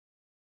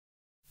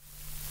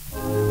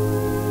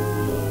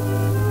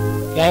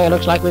Gang, it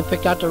looks like we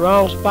picked out the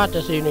wrong spot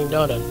this evening,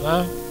 don't it,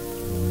 huh?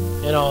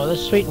 You know,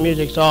 this sweet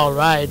music's all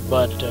right,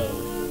 but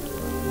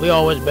we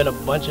always been a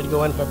bunch that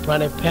go in for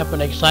plenty of pep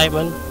and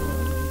excitement.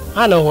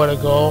 I know where to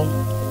go.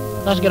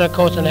 Let's get our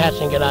coats and hats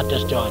and get out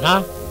this joint,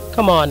 huh?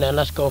 Come on then,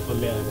 let's go from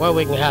here, where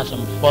we can have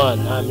some fun,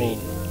 I mean.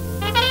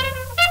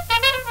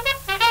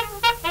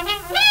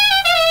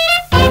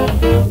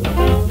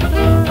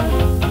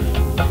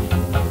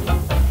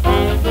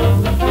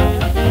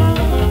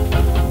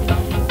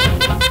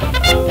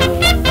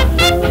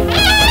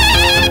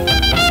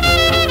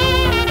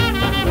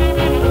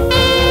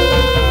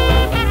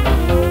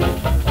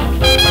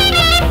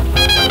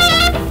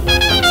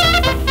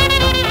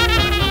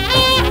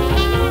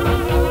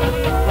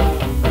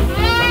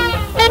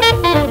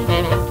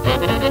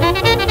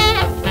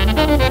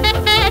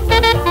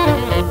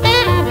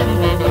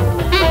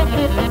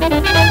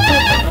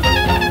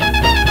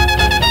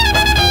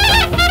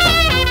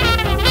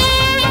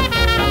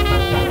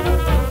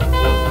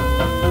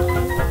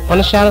 When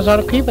the shadows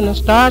are creeping, the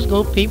stars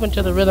go peeping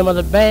to the rhythm of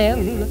the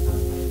band.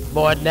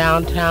 Boy,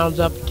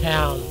 downtown's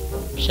uptown,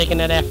 shaking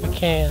that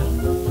Africann.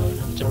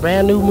 It's a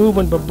brand new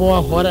movement, but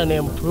boy, what an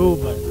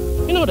improvement.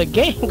 You know, the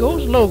gang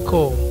goes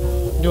loco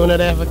doing that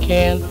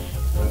Africann.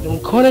 Them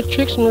corner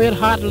tricks and red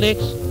hot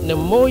licks, they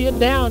mow you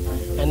down.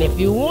 And if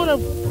you want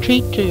a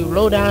treat to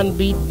low down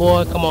beat,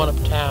 boy, come on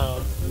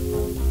uptown.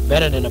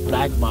 Better than a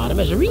black bottom.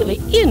 It's really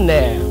in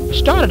there.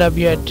 Started up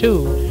here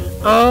too.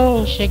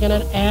 Oh, shaking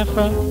an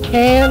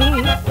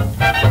Africann.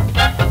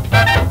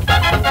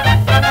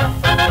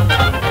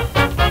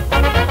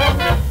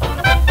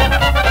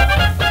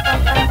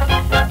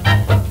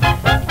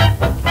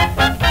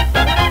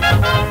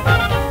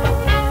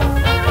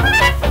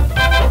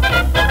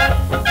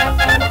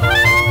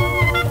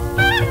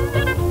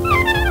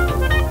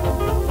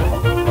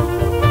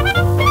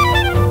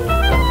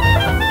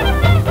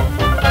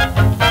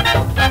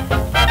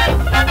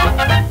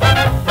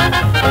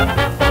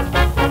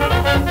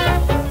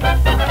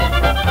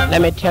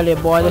 Let me tell you,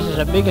 boy, this is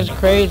the biggest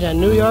craze in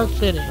New York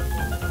City.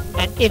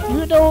 And if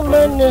you don't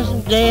learn this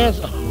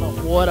dance,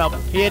 oh, what a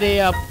pity,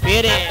 a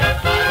pity.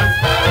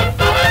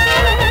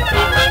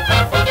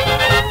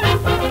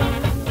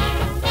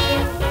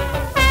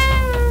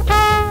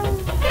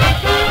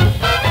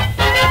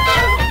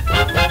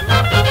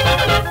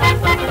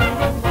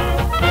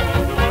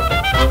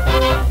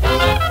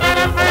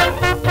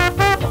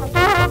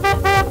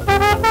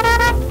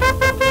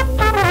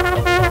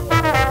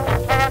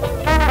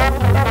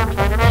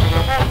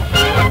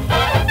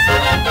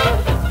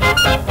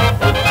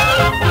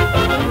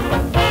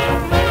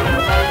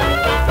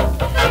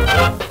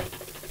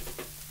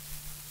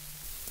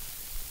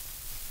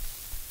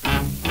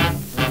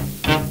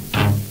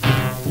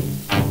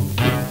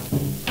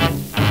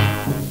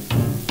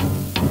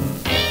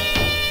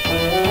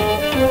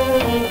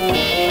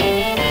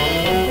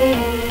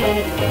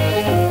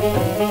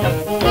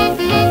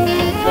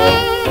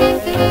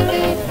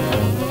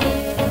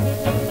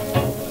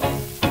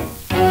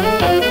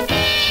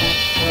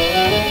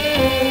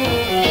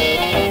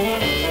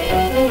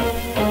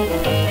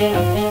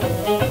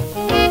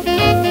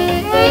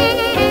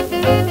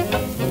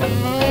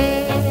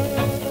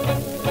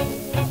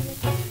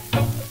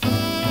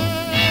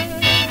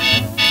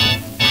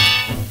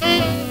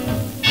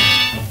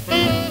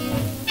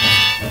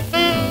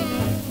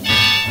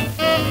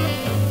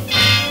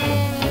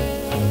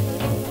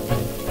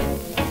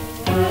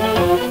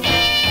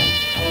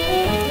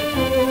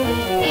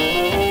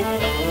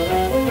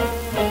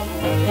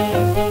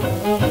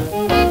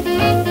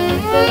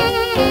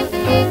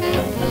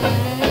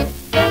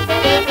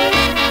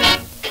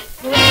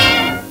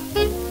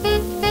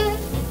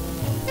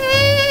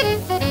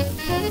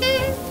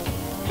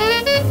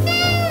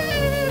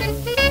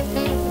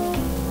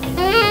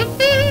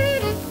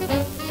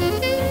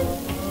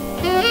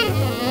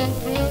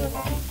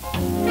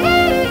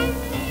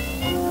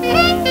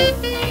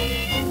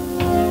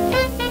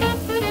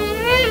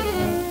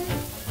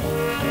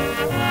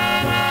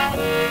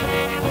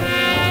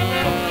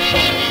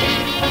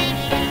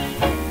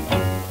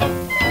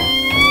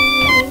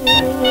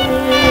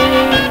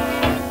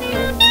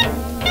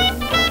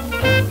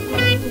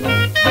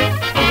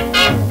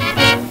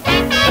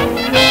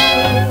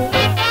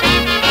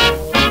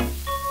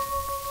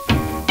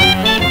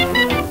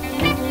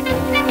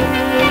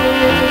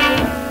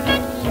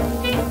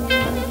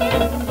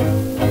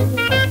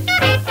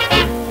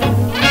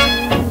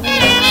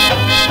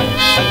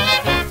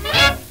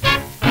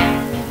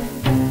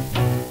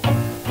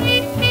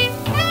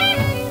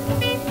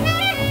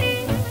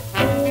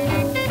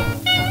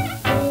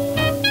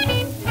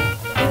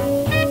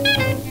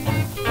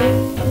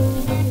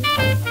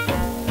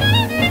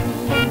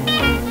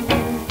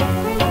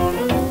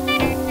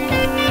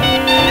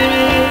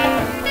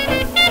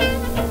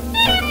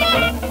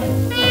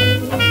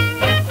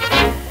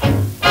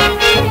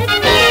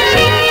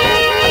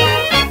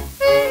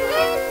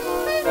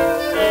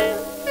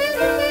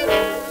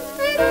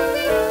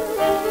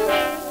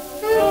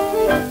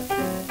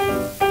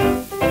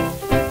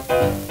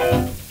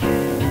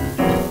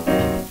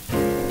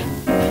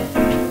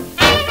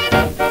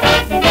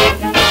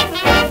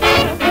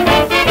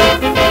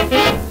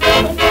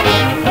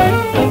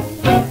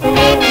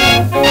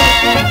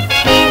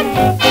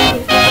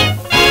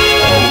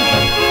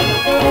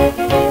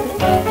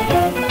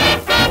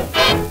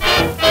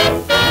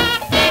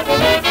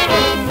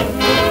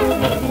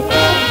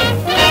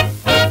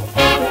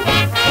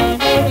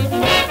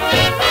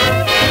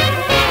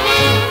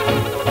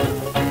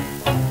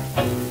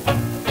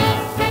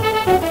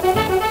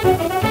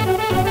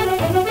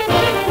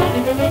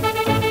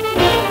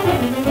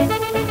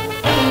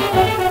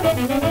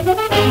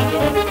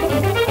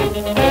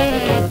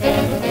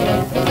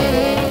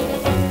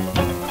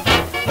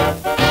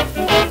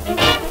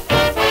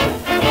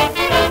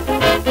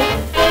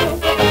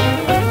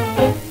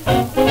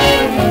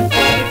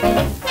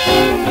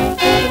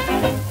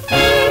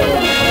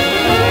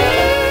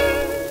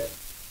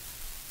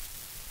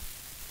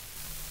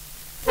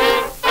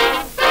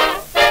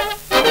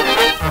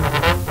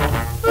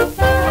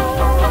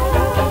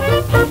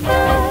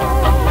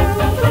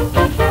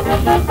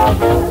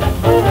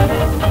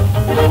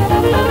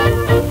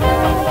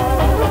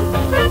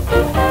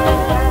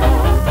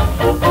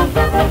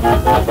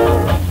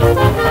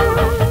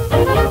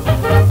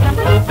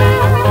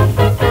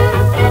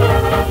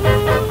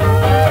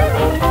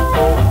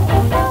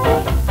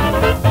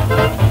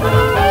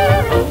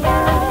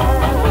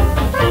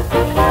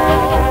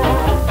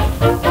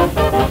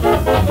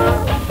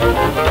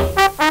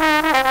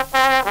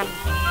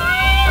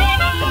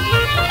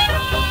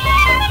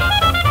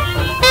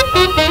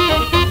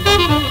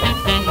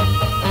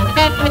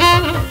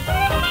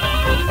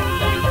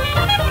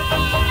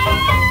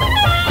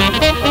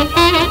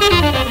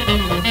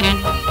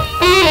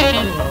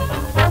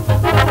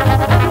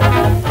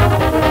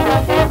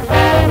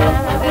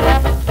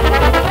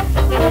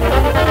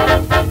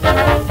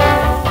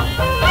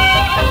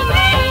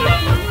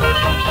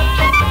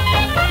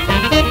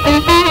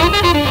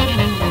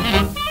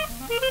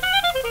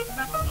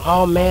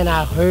 Oh man,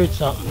 I heard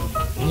something.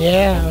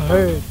 Yeah, I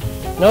heard.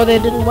 No, they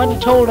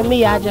wasn't told to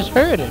me, I just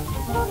heard it.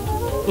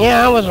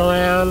 Yeah, I was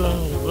around,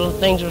 little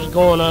things was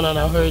going on and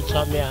I heard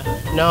something, yeah.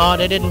 No,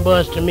 they didn't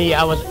buzz to me,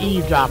 I was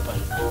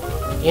eavesdropping.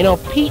 You know,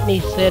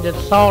 Peteney said that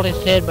Salty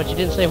said, but you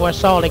didn't say where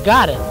Salty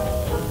got it.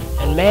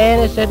 And man,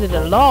 they said that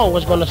the law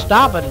was going to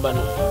stop it, but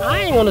I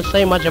ain't going to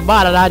say much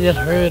about it, I just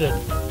heard it.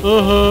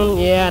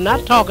 Yeah,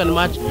 not talking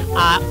much,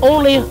 I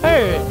only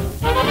heard.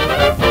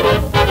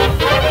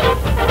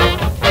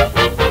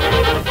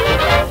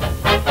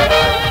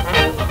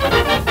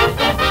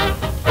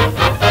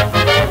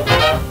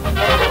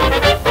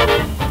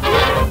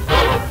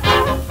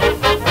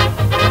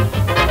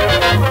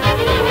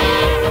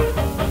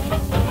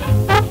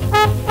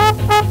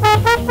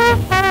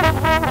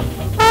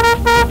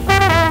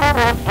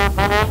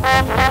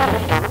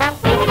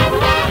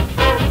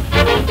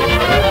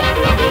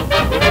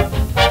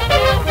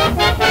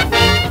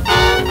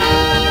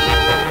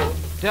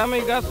 Tell me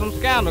you got some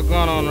scandal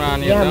going on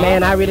around here. Yeah,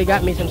 man, I really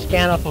got me some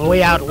scandal from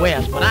way out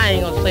west, but I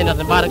ain't gonna say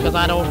nothing about it because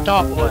I don't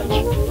talk much.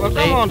 Well,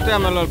 come on, tell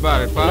me a little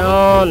about it, Pop.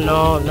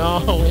 No.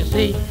 You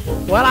see,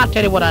 well, I'll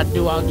tell you what I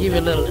do. I'll give you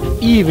a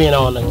little evening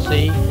on it,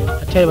 see.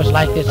 I tell you what's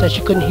like this. Said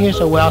she couldn't hear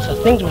so well, so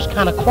things was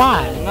kind of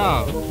quiet.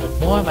 No. But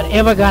boy, if it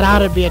ever got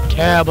out, it'd be a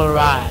terrible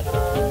ride.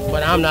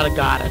 But I'm not a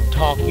guy to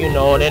talk, you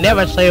know. They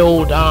never say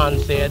old Don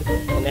said,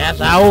 and that's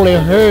I only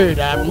heard.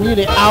 I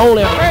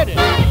only heard it.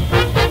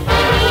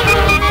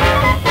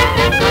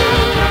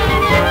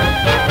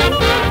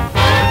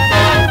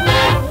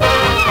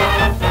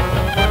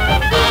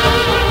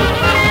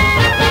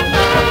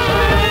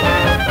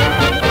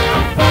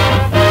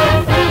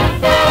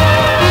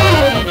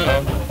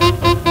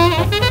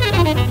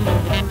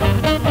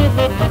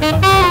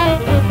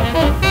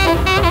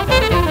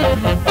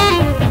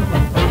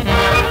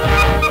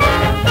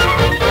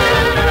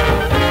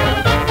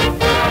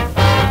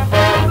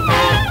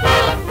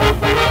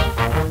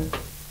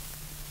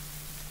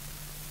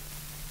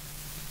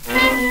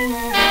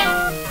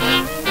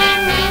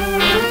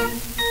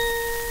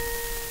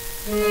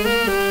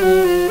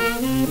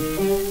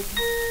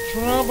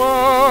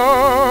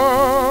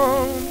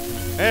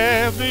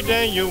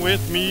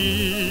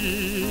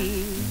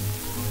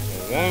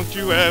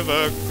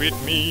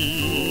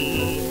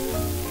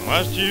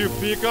 Must you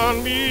pick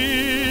on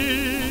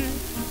me?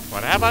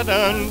 What have I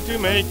done to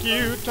make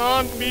you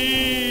taunt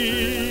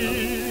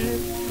me?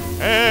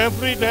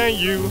 Every day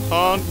you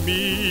haunt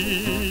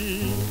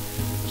me.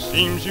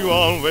 Seems you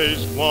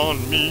always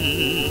want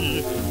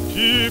me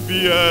to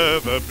be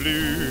ever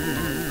blue.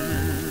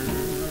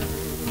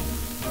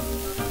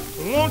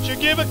 Won't you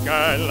give a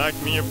guy like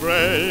me a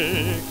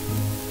break?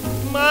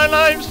 My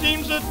life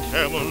seems a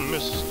terrible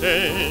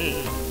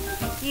mistake.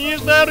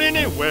 Is there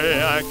any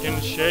way I can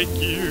shake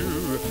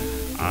you?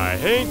 I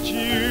hate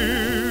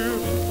you.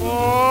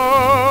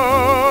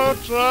 Oh,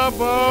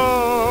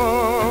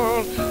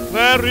 trouble.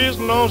 There is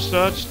no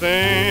such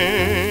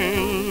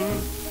thing.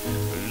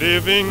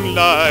 Living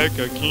like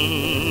a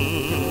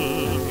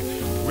king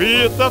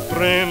with a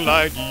friend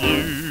like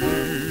you.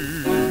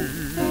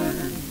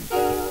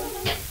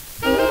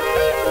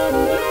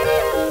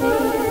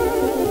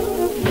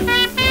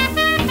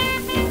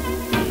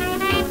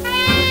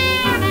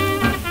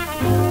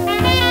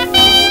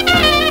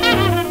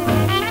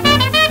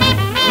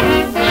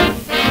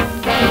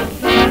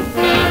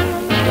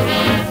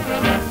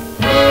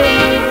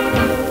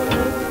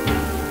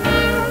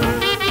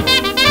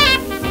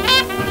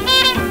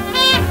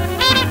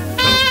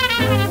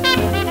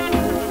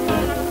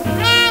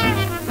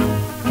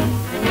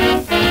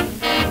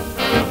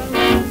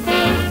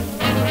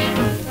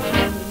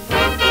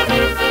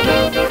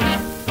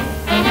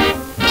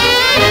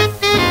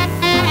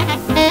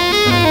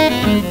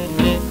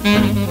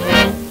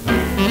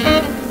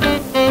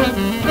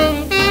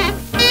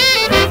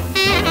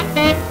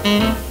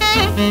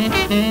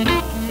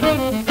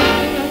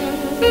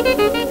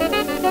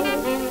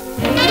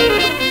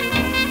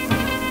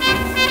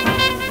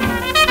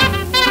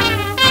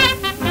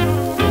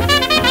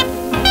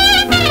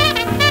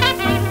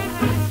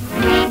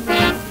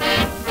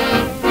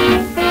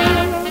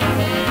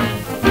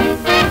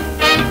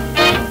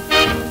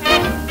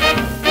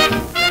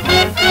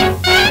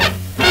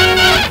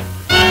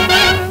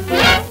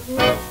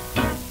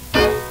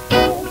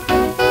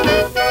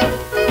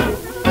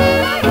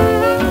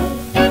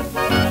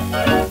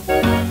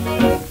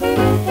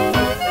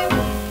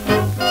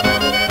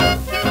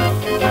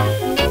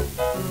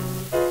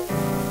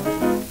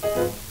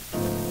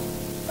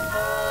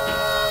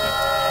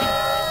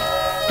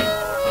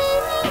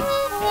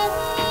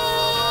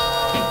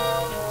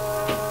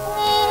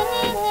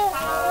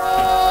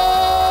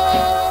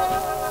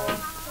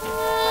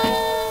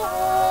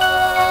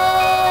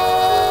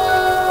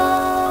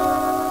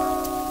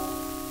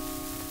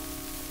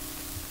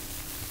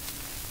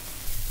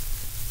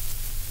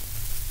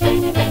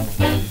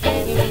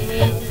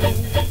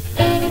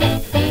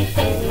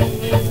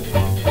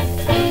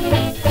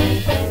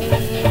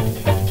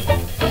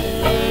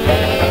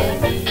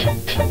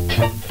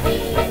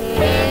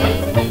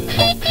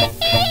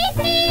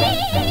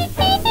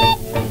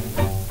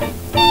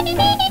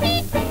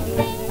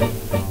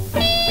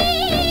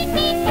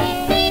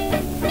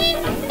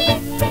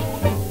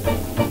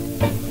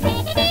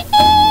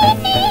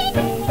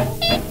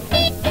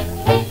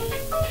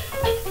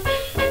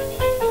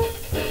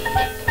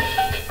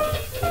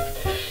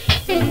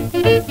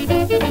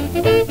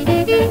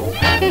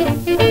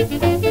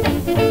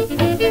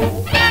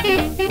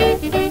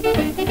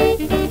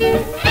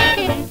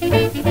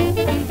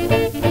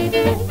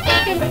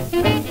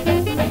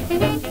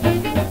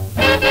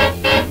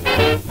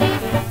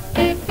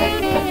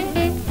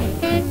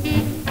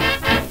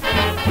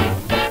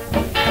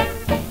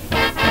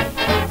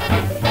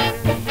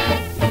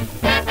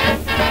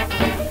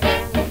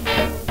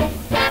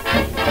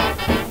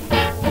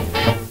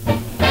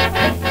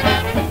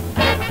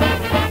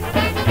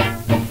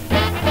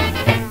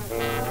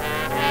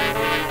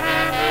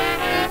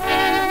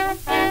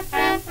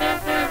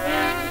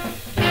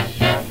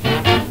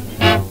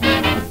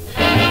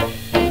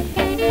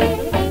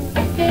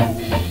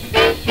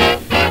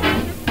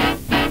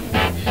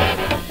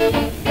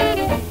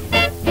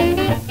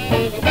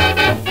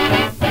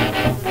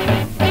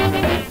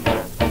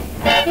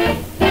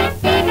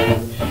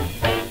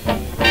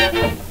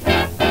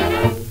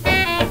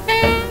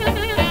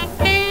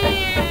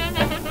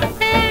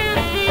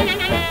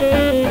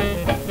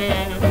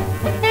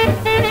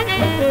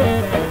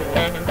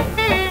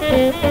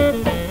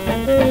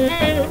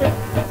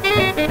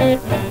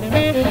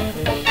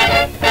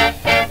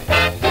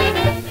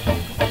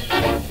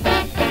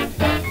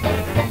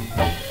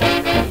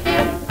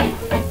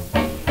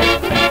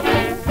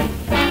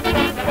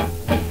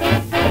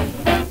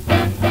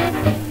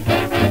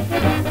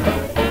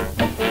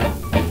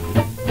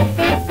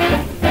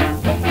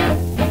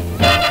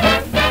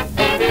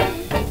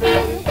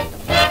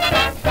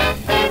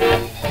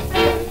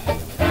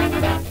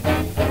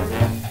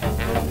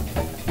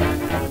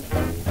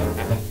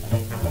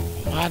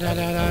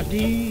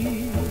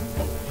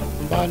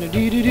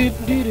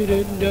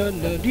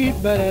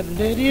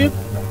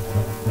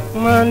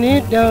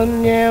 Money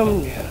down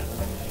yam,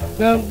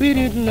 gonna beat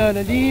it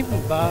another deep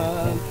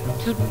bomb.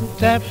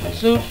 Tap,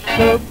 soup,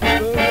 soup.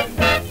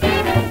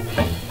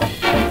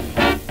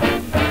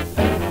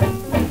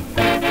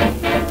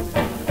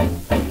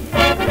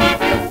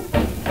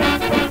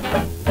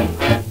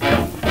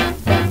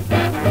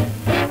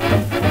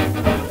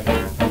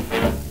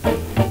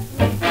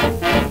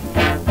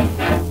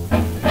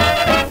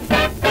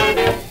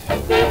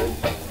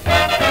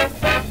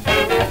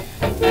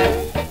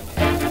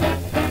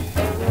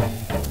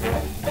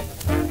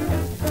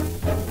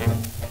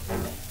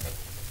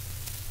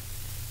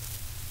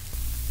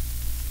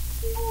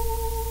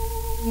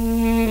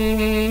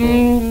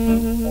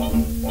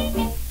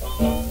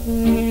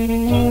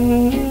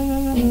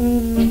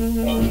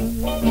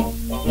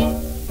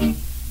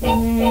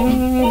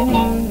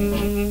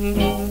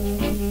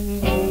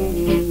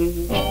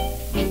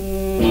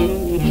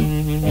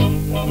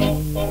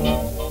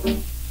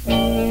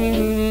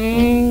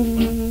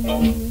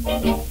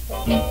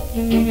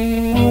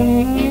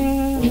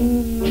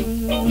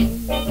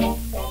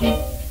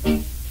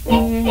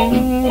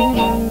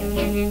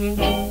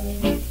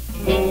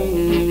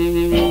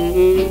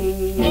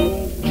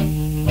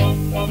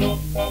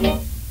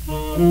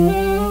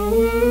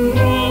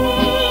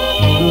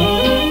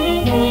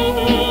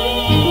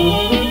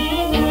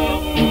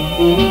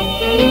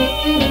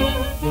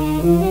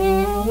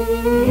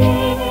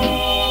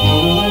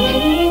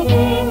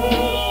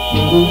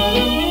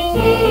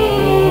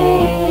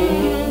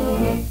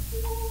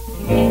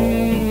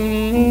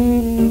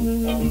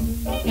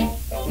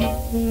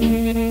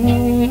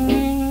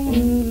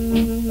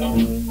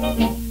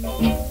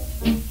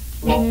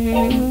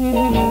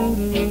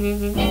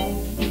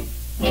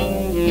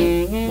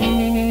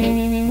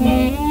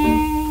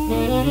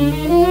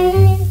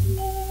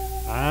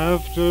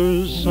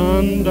 After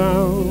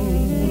sundown,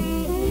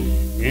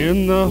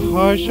 in the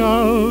hush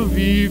of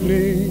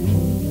evening,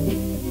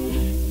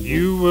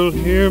 you will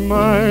hear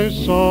my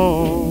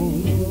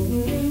song.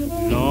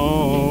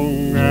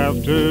 Long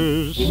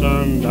after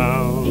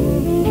sundown,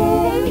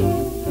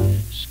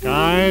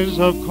 skies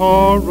of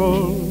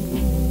coral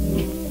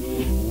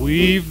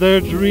weave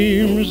their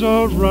dreams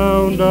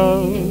around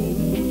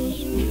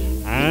us.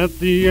 At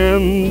the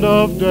end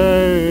of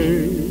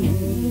day,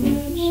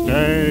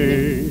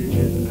 stay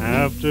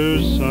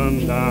after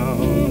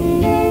sundown.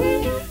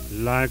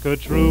 Like a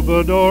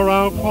troubadour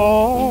I'll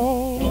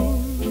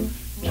call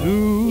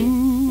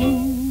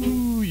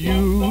to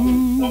you.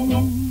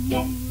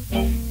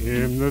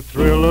 In the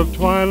thrill of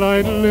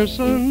twilight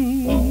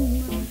listen,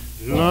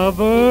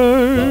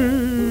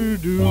 lover,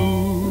 do.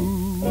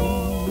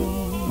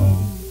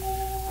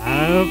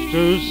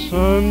 After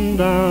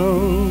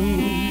sundown,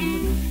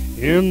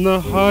 in the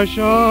hush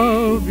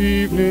of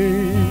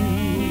evening,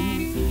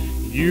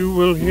 you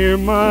will hear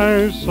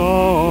my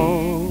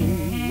song.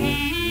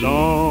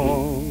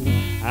 Long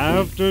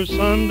after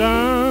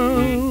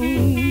sundown.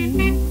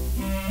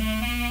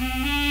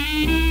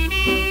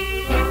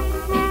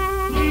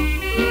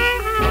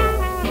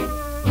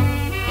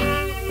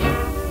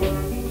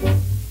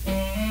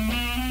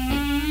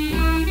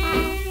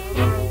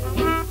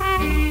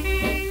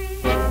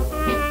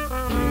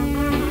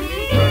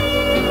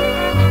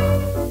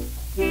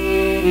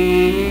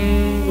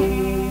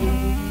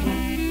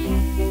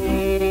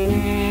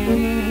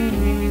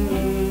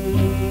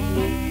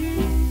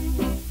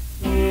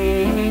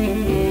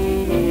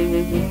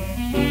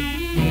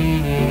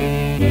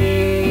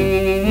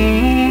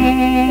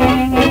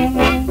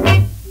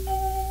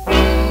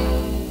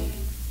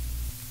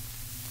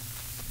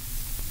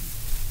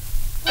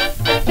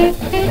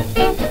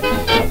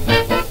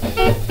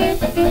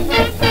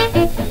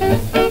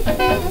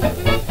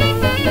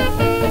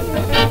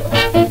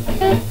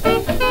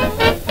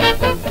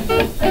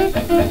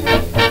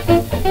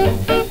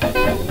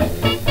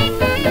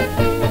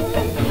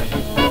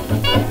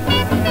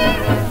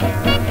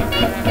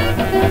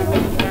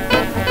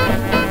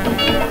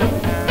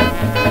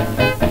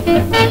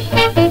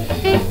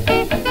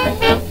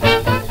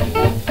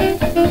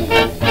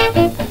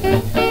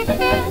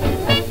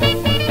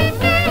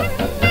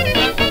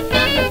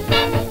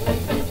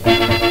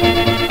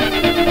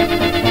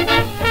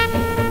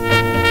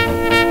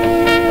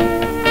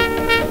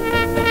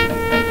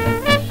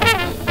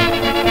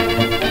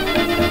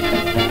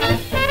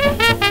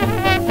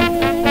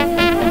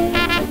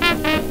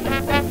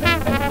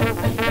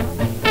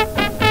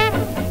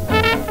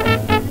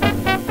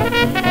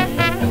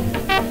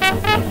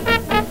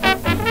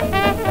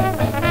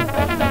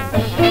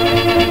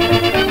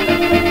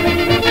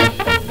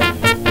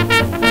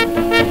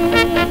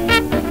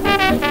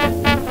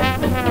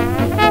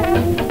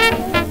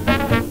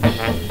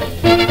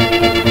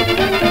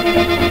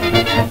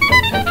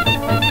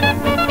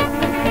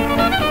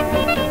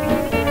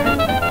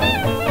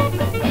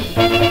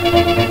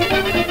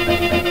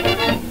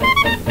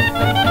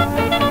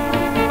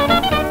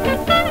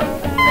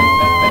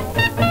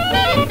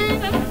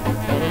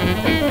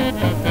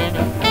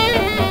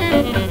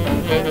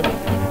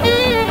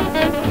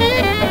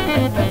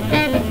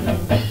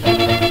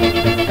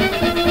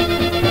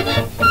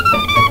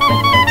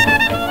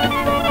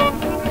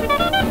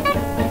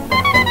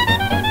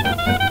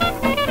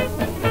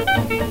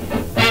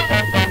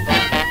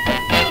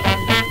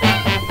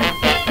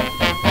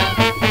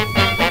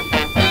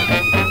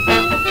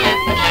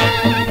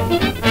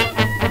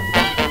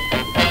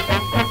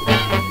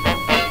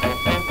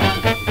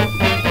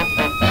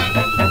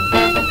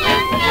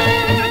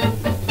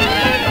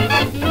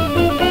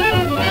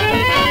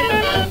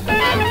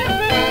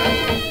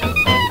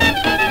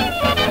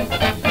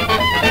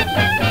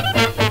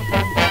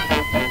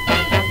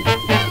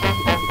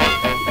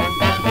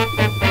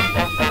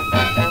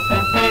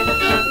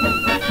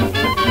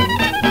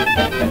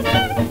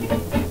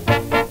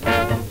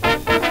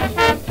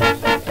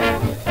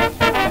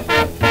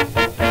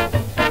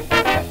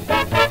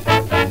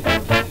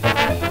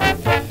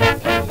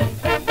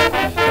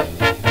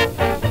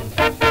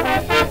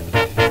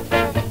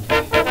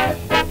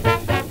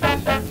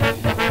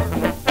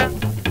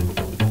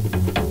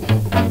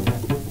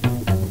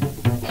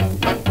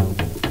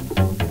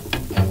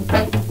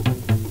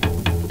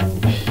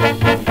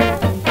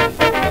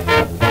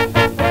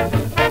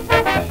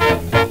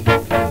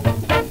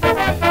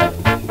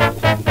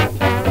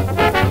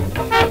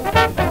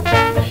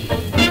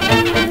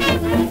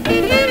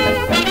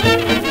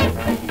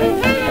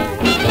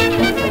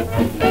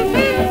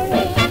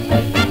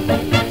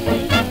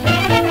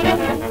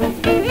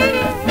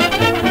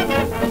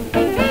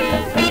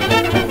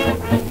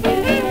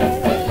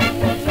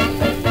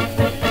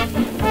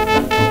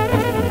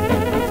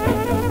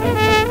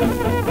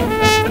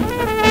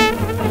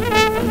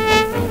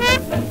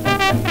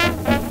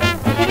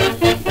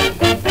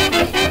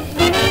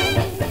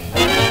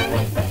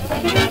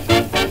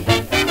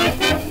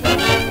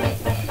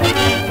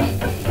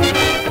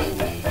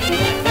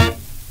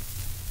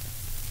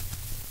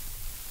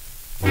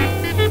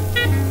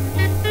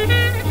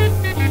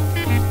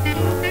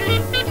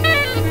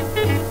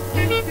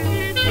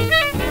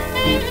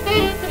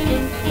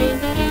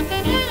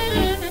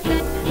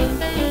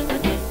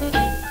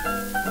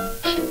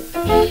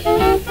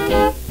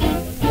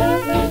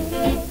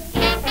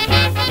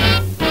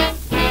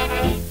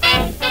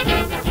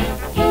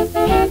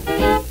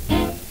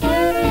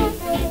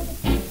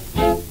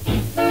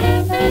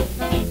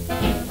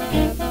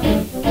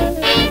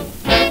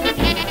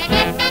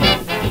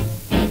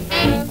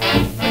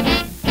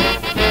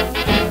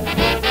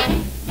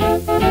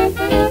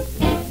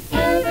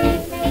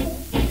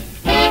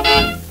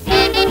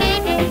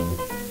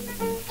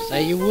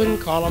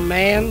 call a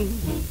man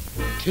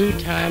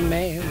two-time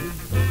man.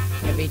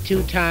 If he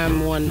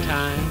two-time one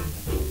time,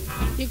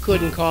 you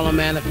couldn't call a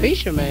man a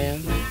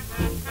fisherman.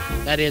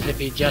 That is, if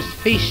he just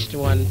fished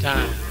one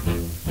time.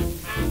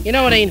 You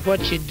know, it ain't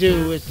what you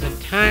do, it's the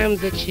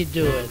times that you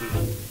do it.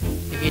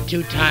 If you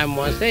two-time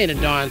once, there ain't a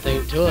darn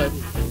thing to it.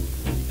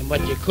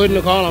 But you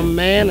couldn't call a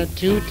man a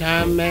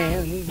two-time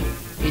man.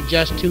 He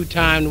just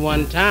two-timed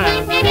one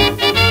time.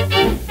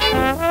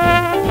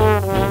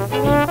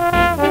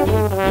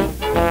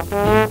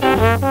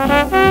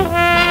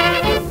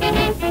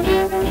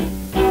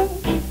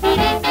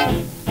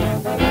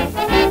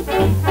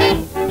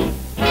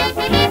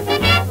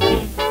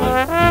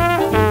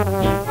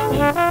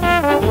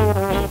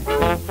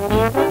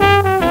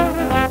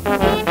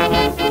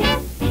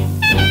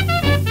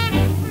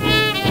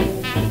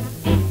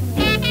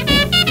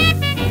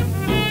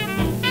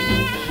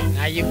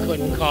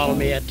 Call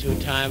me a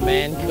two-time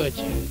man, could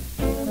you?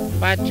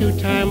 If I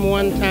two-time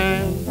one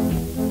time?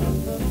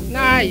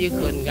 Nah, you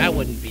couldn't. That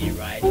wouldn't be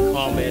right.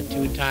 Call me a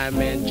two-time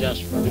man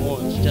just for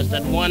once, just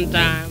at one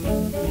time.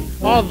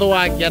 Although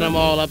I get 'em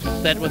all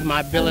upset with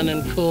my billin'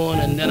 and cooing,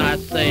 and then I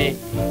say,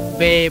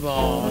 babe,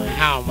 oh,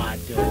 how am I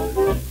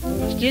doing?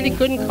 Still, he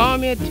couldn't call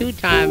me a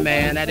two-time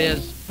man. That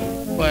is,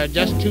 for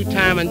just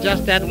two-time and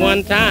just at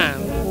one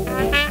time.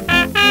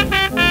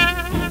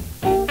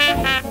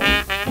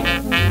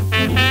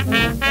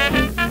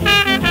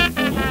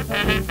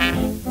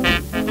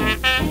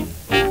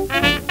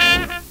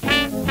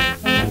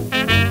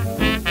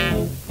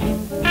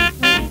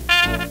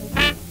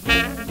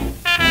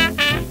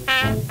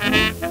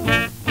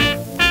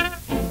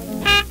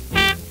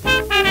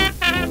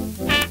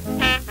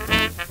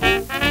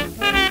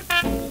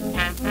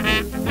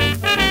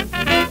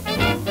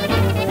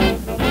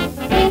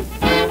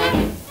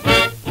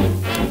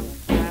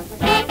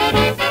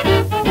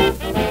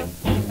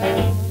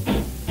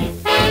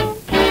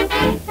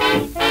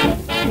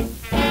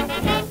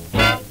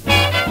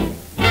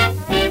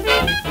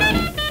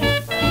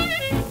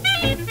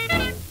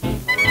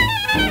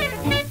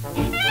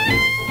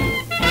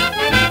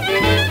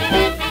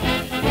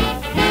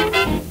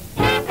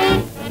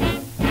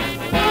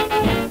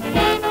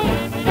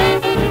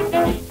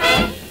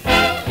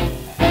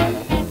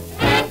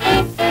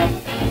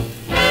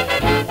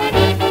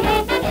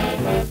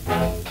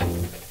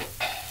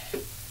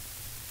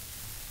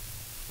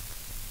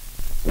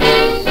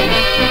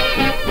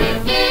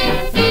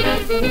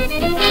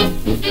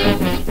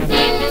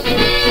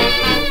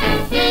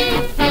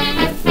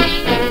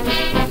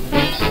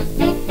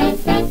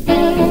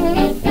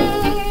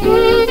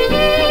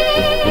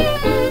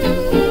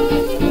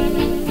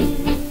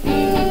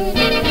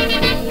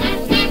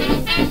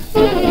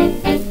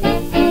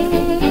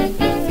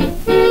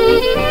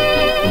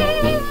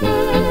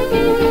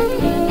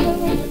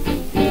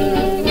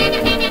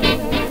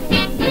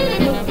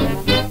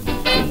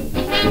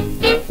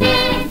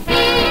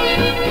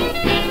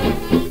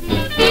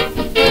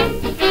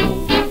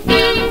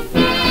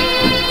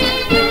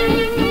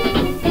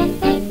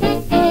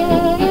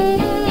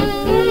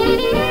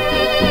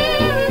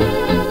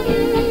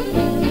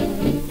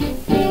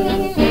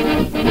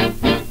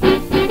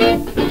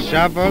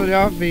 Shuffle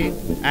your feet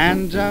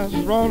and just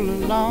roll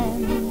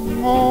along,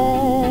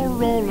 oh,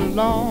 roll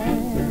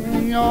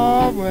along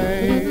your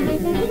way.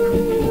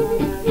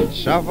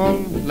 Shuffle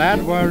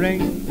that worry,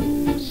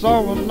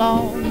 so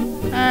along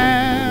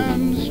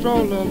and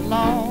stroll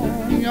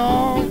along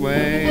your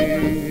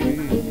way.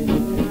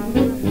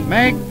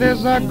 Make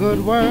this a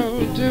good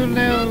world to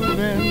live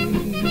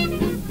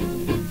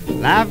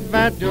in. Laugh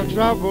at your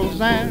troubles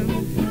and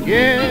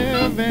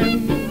give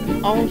in.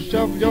 Oh,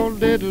 shove your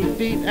little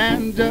feet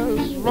and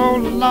just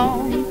roll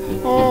along,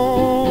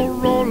 oh,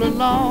 roll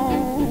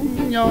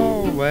along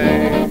your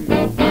way.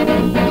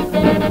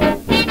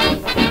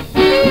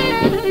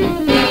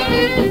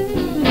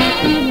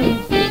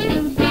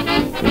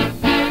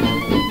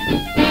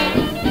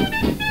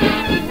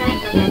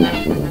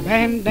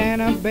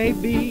 Bandanna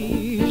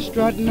babies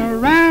strutting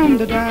around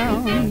the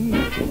town.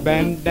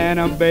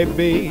 Bandanna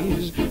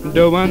babies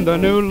doing the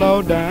new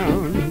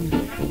lowdown.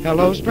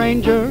 Hello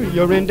stranger,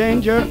 you're in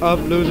danger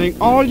of losing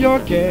all your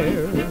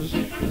cares.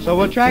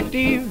 So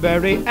attractive,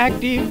 very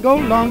active, go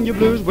long your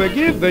blues, we're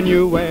giving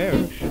you wear.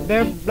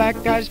 Their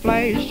black eyes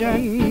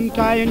flashing,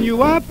 tying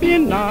you up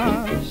in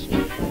knots.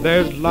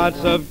 There's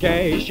lots of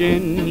cash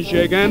in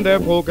shaking their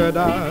polka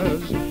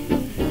dots.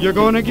 You're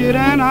gonna get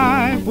an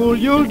eyeful,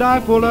 you'll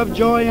die full of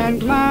joy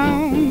and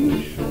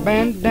clown.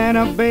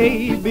 Bandanna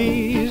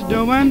babies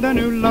doing the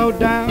new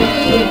lowdown.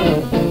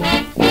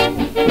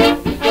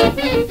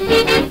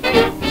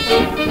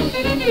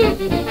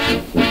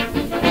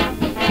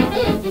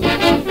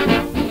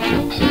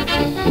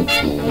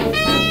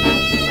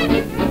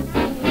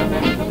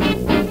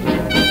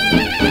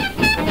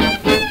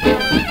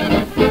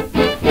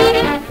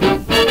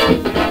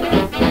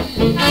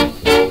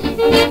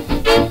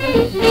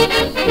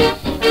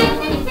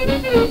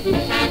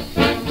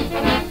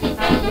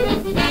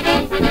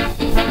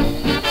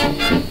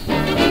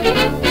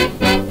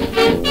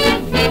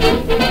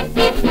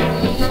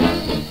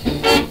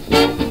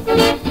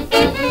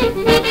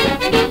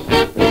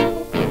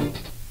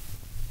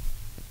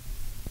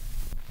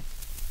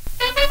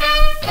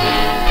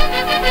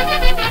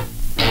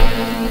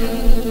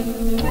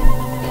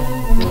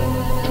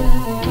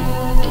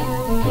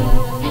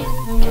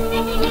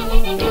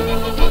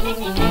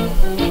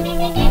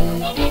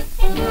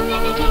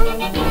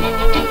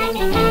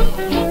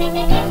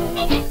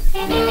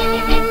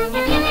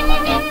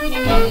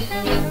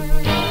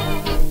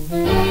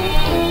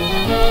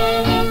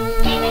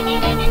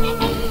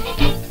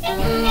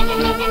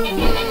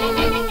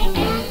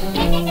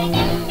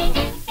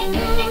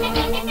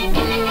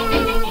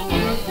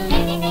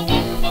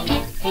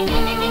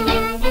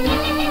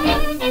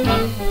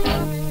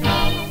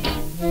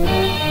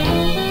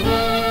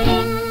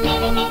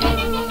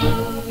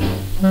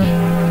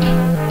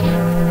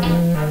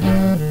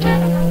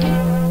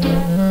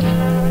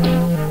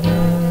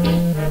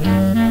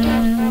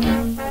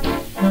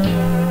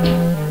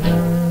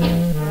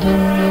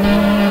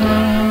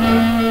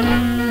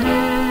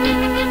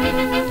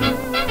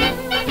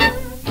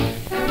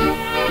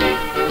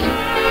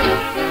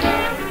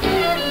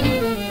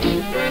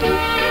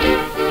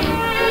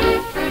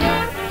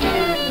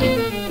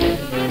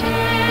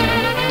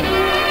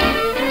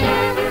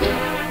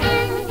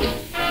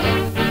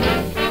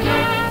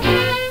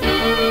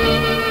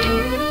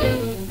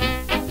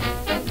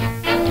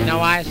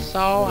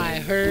 I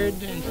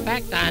heard, in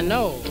fact I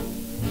know,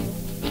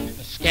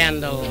 the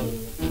scandal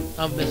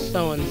of the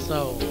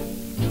so-and-so.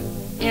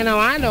 You know,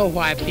 I know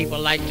why people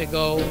like to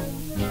go,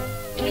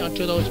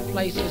 to those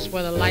places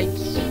where the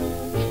lights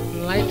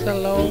are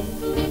low.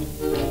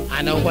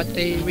 I know what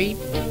they reap.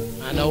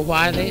 I know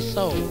why they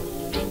sow.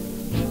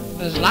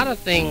 There's a lot of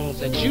things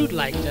that you'd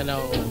like to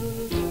know.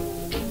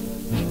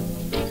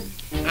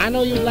 I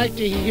know you'd like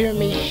to hear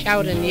me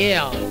shout and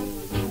yell,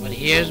 but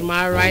here's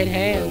my right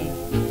hand.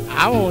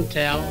 I won't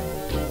tell.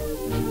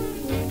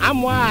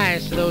 I'm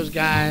wise to those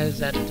guys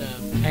that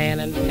pan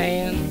and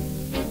pan.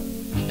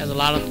 There's a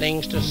lot of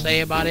things to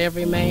say about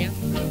every man.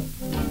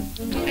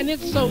 And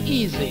it's so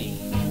easy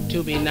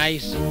to be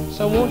nice.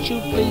 So won't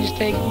you please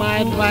take my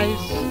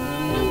advice?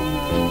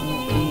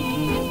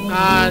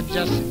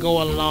 Just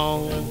go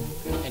along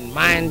and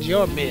mind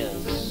your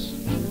biz.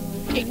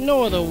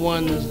 Ignore the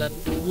ones that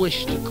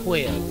wish to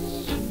quiz.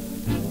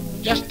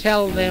 Just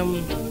tell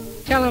them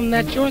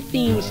that your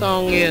theme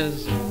song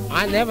is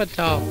I never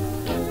talk,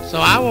 so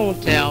I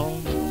won't tell.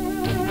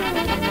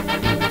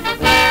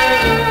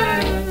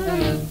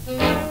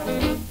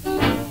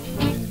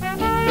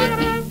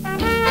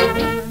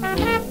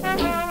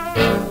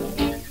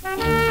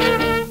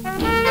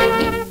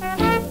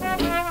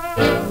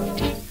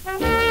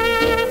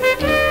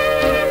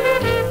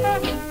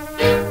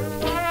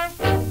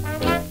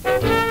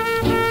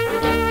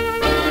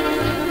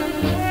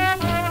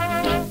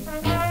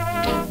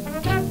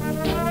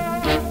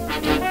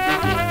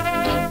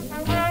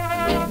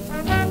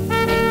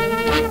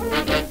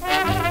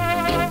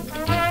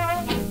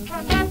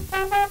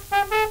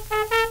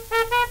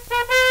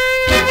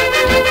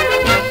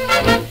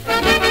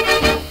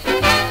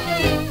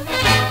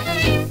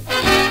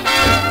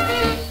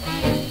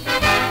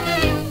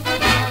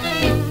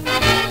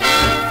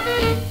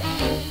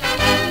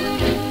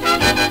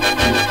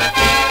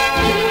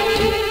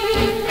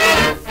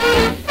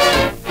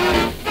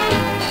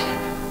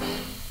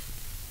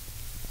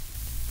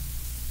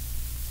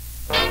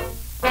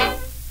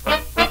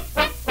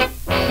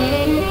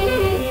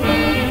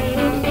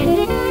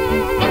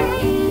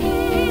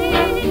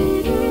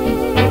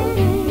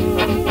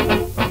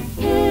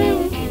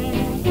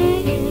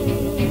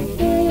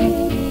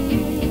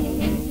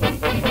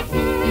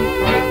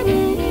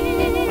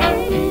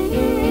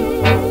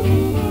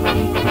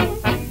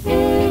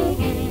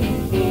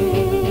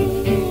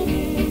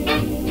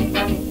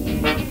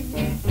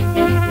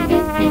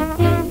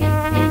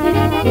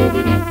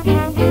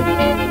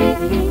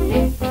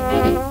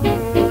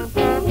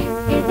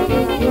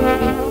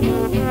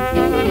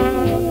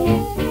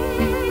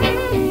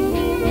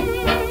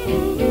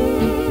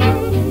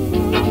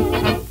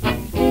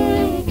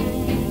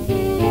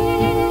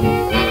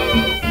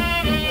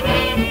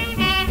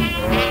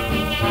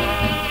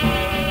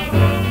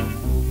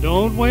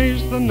 Don't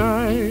waste the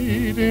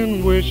night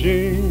in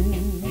wishing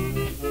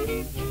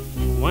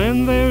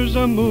when there's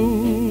a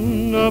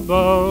moon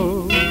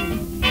above.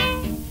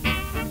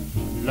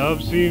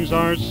 Love scenes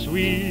are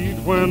sweet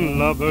when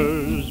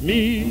lovers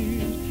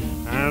meet,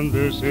 and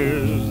this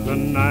is the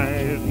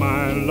night,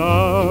 my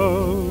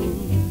love.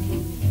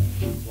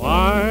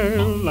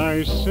 While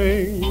I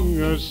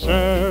sing a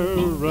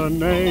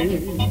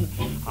serenade,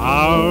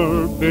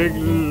 our big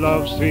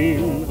love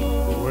scene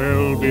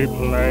will be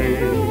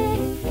played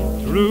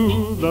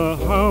through the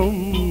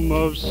hum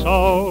of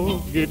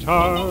soft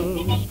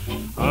guitars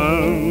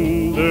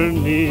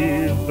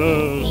underneath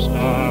the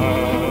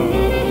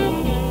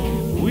stars.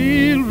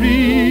 We'll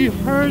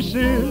rehearse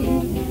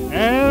it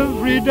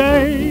every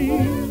day.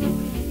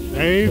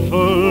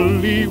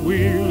 Faithfully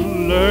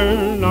we'll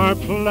learn our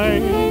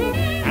play,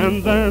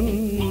 and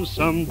then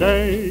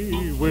someday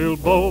we'll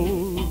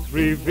both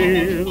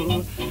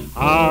reveal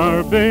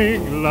our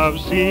big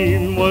love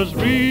scene was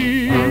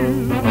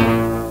real.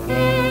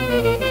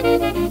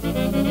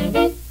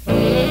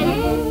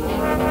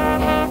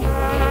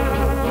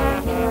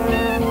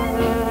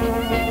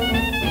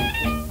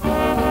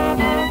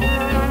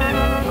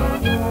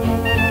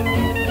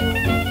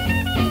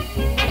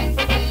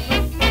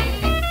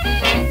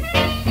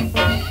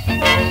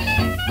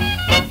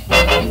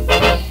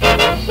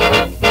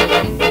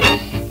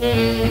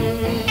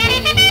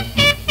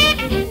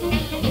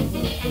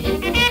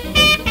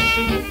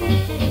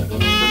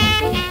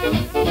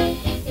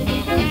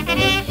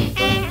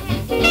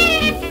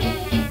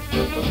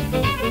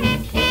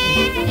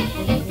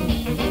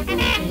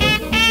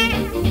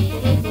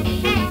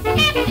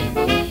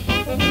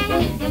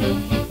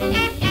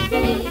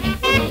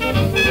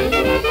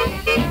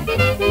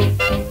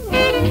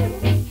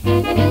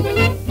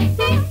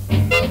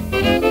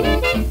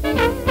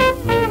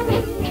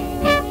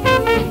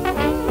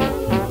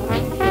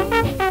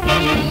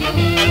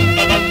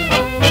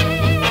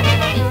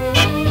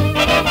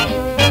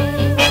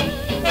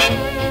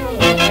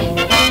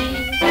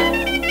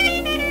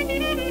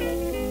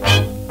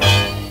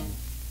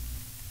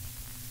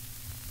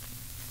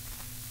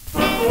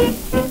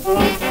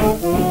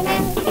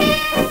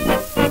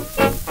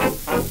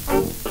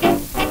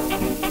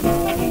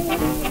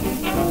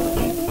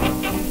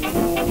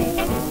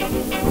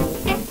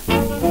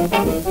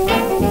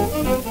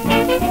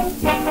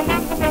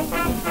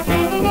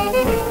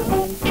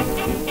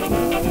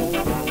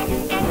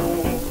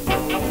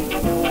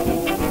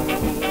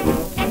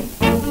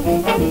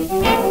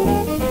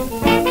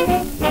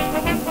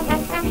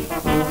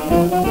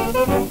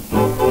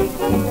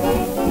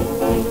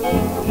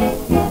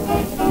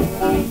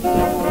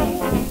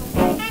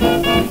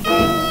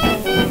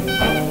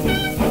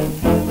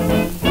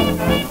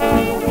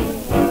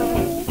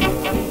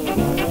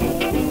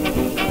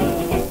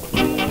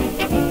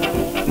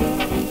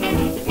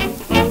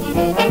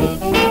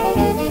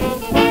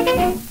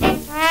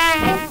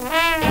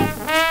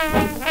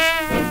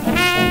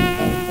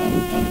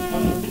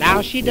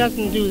 She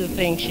doesn't do the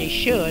things she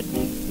should.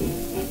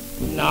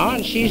 No,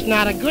 and she's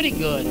not a goody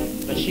good,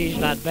 but she's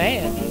not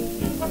bad.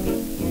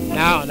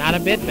 No, not a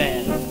bit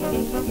bad.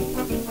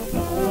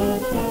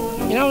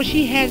 You know,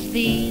 she has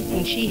these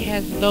and she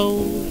has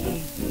those.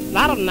 A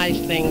lot of nice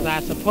things, I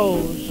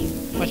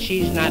suppose, but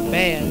she's not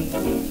bad.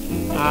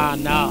 Ah,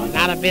 no,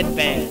 not a bit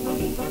bad.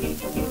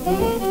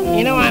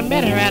 You know, I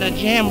met her at a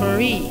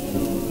jamboree.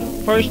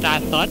 First I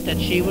thought that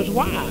she was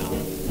wild,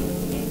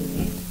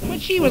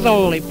 but she was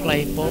only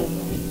playful.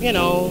 You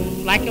know,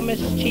 like a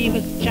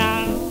mischievous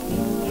child.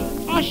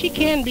 Oh, she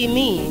can be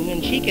mean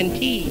and she can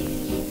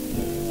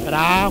tease.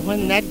 But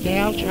when that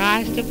gal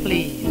tries to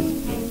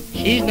please,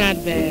 she's not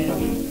bad.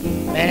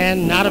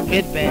 Man, not a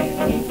bit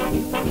bad.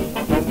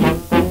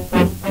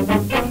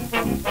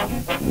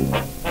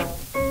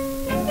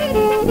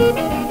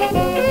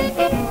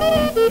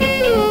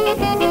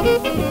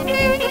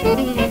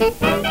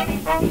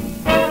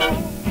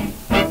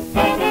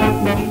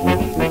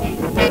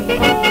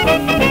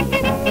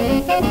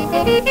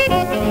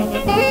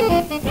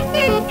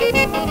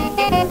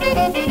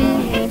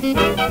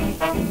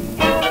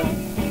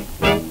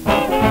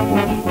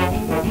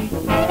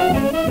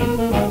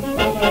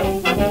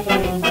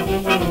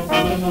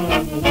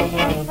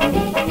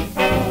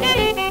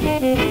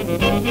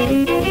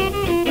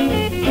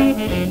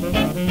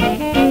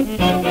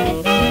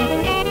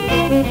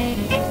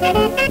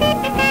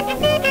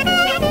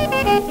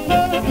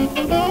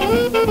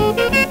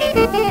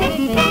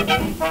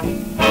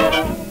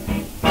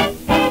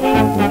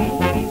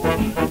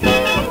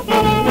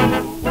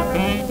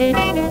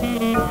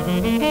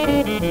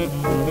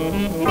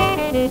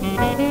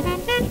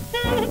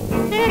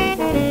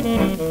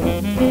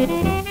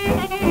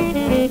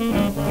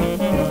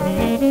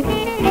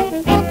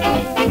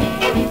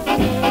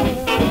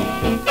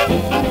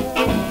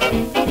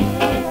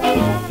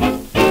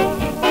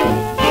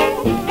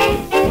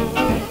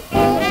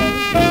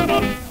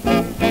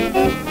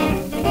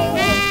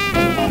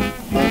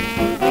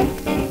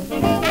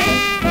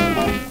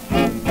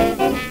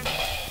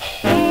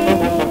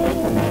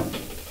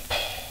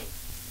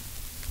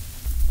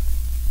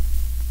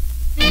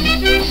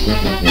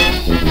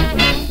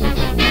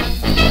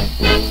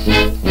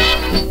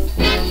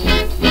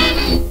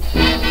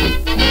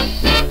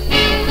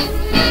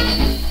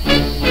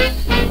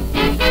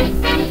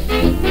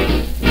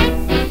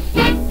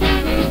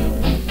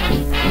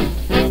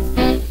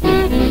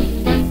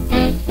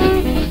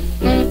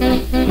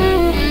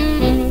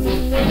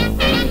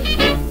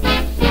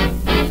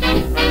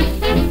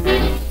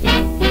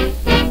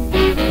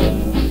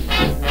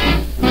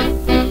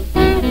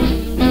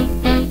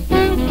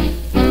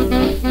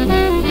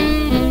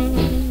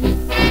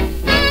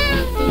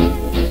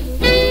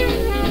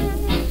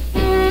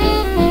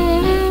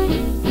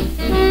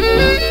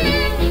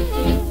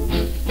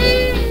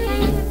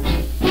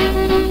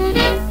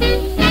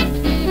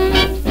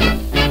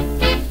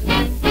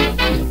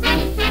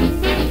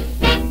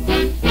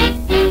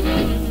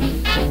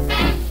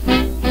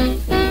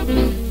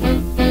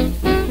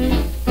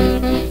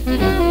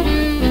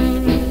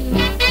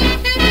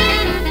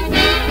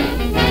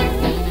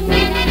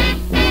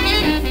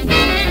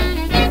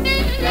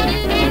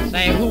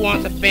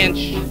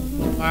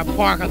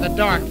 Park of the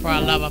dark for a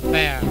love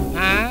affair,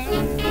 huh?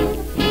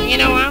 You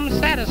know, I'm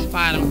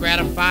satisfied, I'm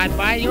gratified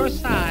by your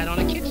side on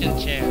a kitchen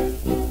chair.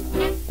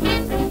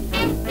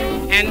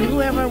 And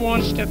whoever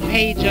wants to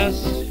page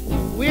us,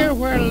 we're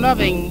where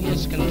loving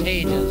is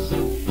contagious.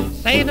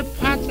 Say the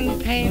pots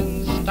and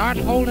pans start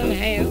holding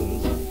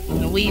hands,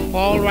 and we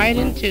fall right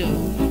into.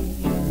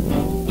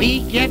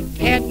 We get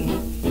petting,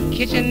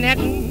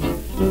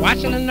 kitchenetting,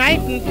 watching a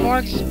knife and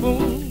fork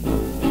spoon.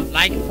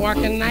 Like fork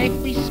and knife,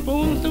 we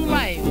spoon through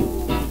life.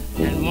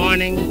 And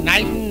morning,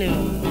 night, and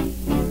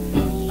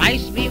noon.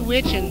 Life's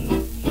bewitching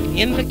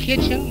in the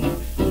kitchen,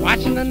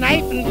 watching the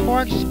knife and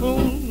fork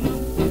spoon.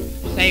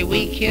 Say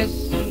we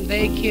kiss,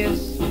 they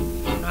kiss,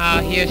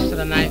 ah, here's to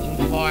the knife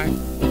and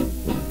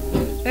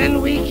fork.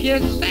 Then we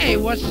kiss, say,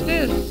 what's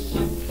this?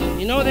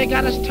 You know they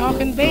got us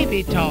talking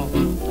baby talk.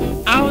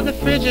 Out of the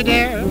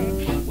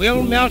Frigidaire,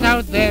 we'll melt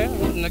out there,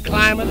 and the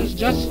climate is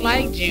just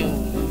like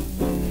June.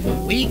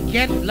 We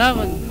get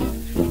loving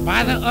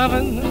by the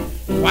oven,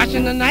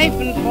 watching the knife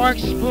and fork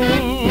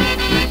spoon.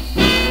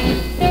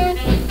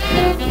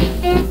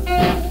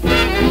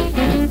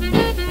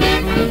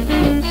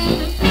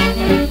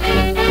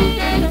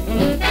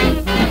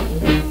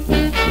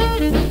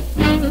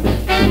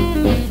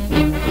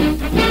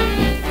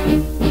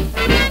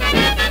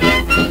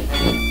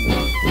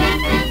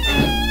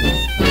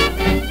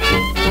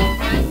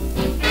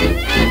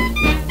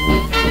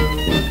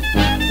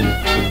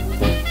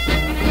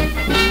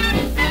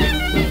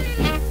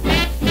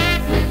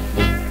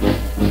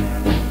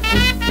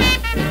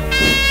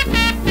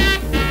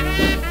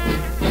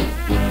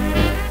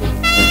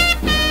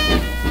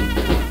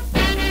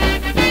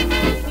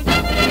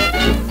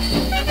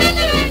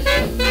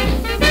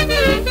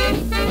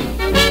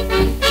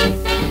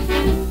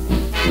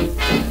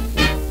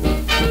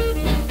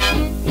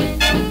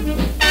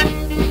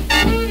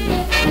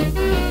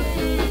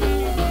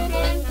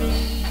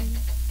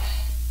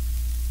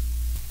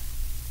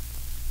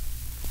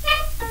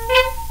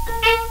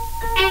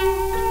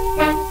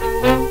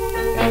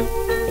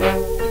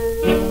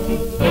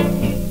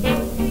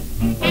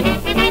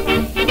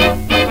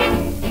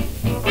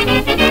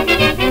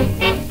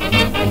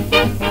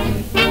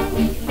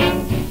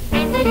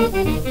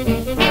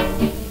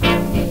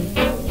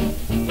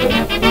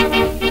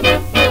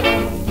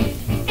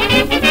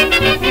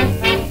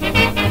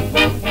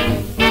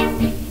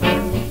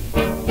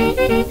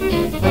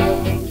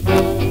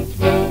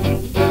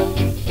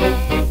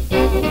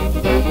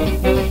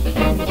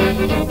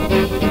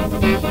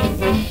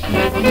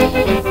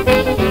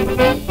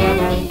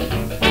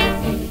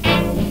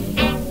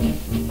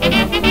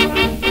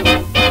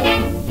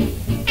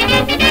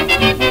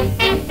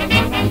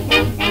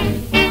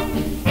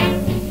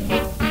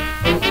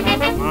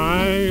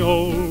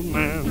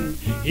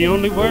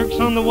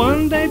 On the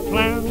one-day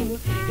plan,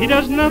 he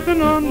does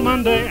nothing on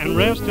Monday and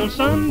rests till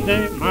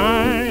Sunday.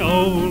 My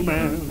old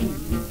man,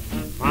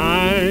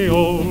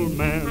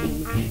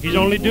 he's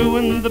only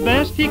doing the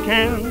best he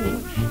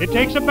can. It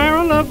takes a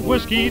barrel of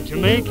whiskey to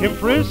make him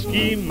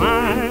frisky.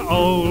 My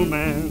old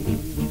man,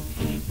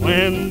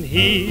 when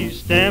he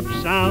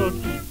steps out,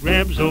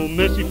 grabs old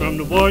Missy from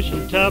the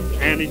washing tub,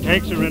 and he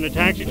takes her in a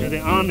taxi to the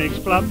Onyx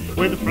Club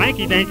with a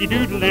flanky-danky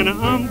doodle and a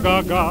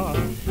gaga.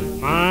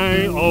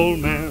 My old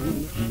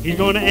man, he's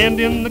gonna end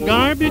in the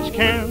garbage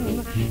can.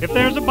 If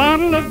there's a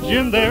bottle of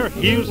gin there,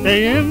 he'll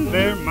stay in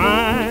there,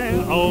 my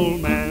old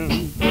man.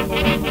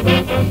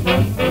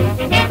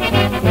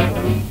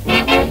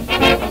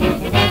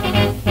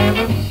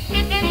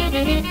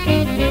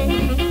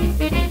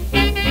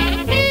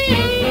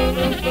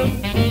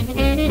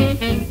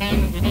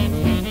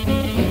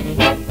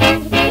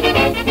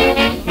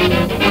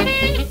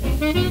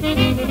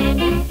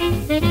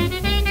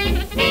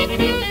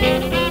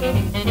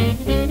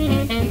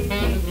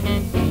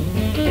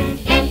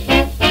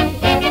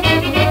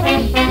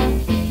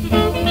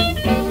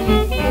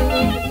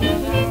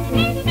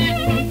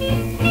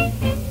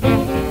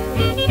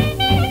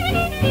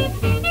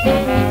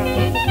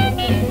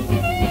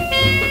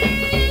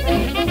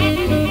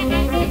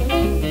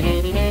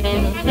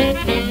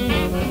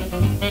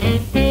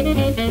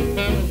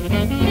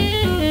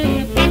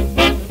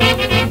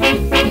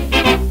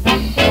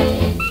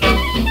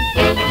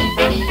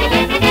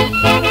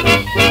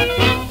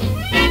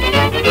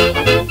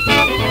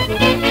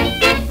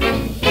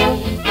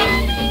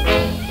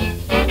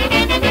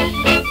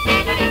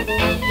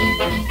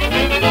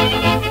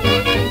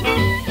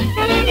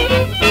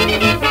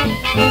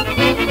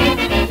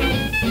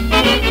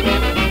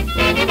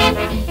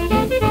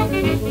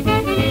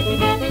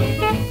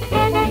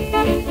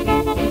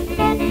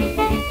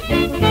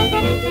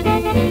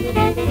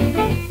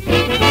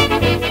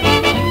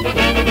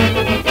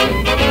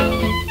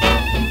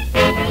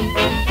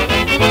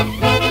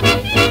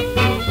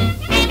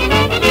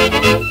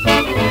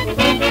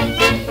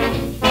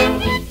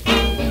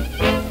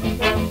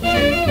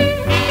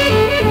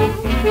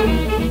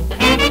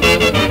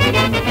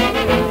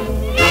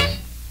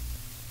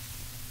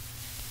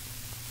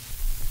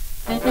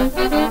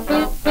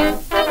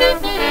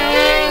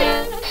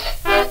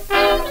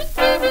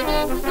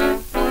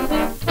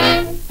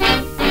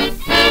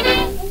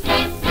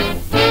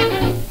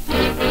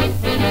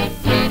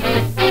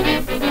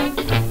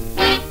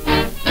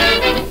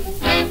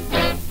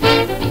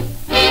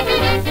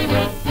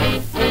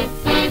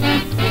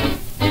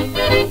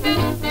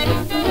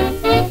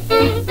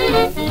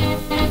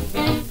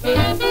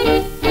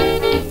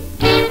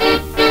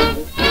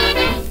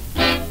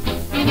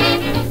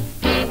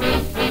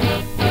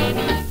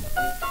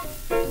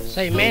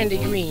 Say, Mandy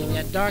Green,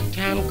 that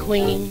dark-town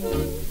queen,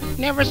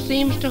 never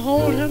seems to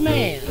hold her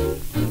man.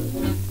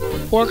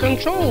 Poor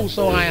control,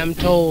 so I am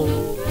told,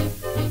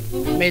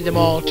 made them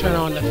all turn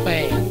on the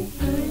fan.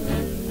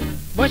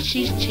 But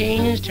she's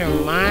changed her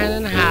mind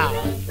and how.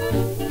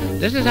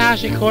 This is how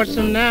she courts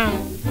him now.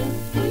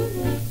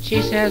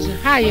 She says,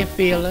 how you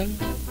feeling?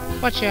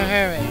 What's your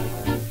hurry?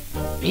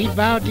 Deep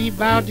bow, deep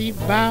bow, deep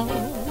bow.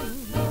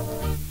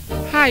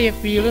 How you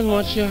feeling?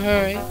 What's your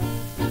hurry?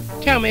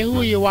 Tell me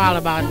who you all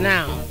about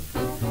now.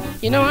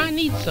 You know, I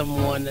need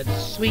someone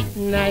that's sweet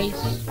and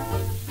nice,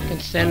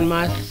 can send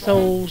my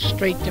soul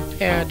straight to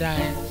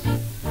paradise.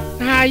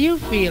 How you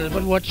feel,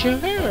 but what's your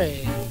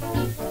hurry?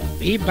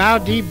 Dee-bow,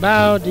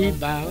 dee-bow,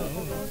 dee-bow.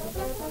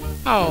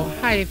 Oh,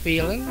 how you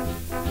feeling?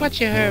 What's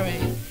your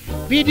hurry?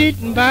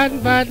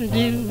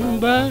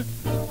 Be-dee-ba-ba-dee-ba.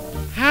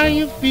 How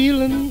you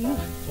feeling?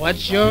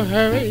 What's your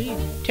hurry?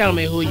 Tell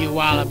me who you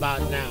all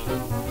about now.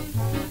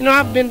 You know,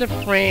 I've been to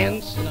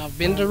France and I've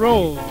been to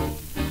Rome.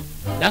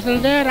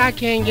 Nothing there I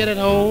can't get at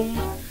home.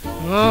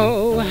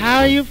 Oh,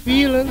 how you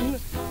feeling?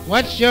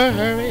 What's your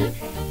hurry?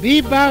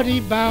 Be-bow,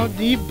 dee-bow,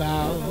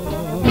 dee-bow.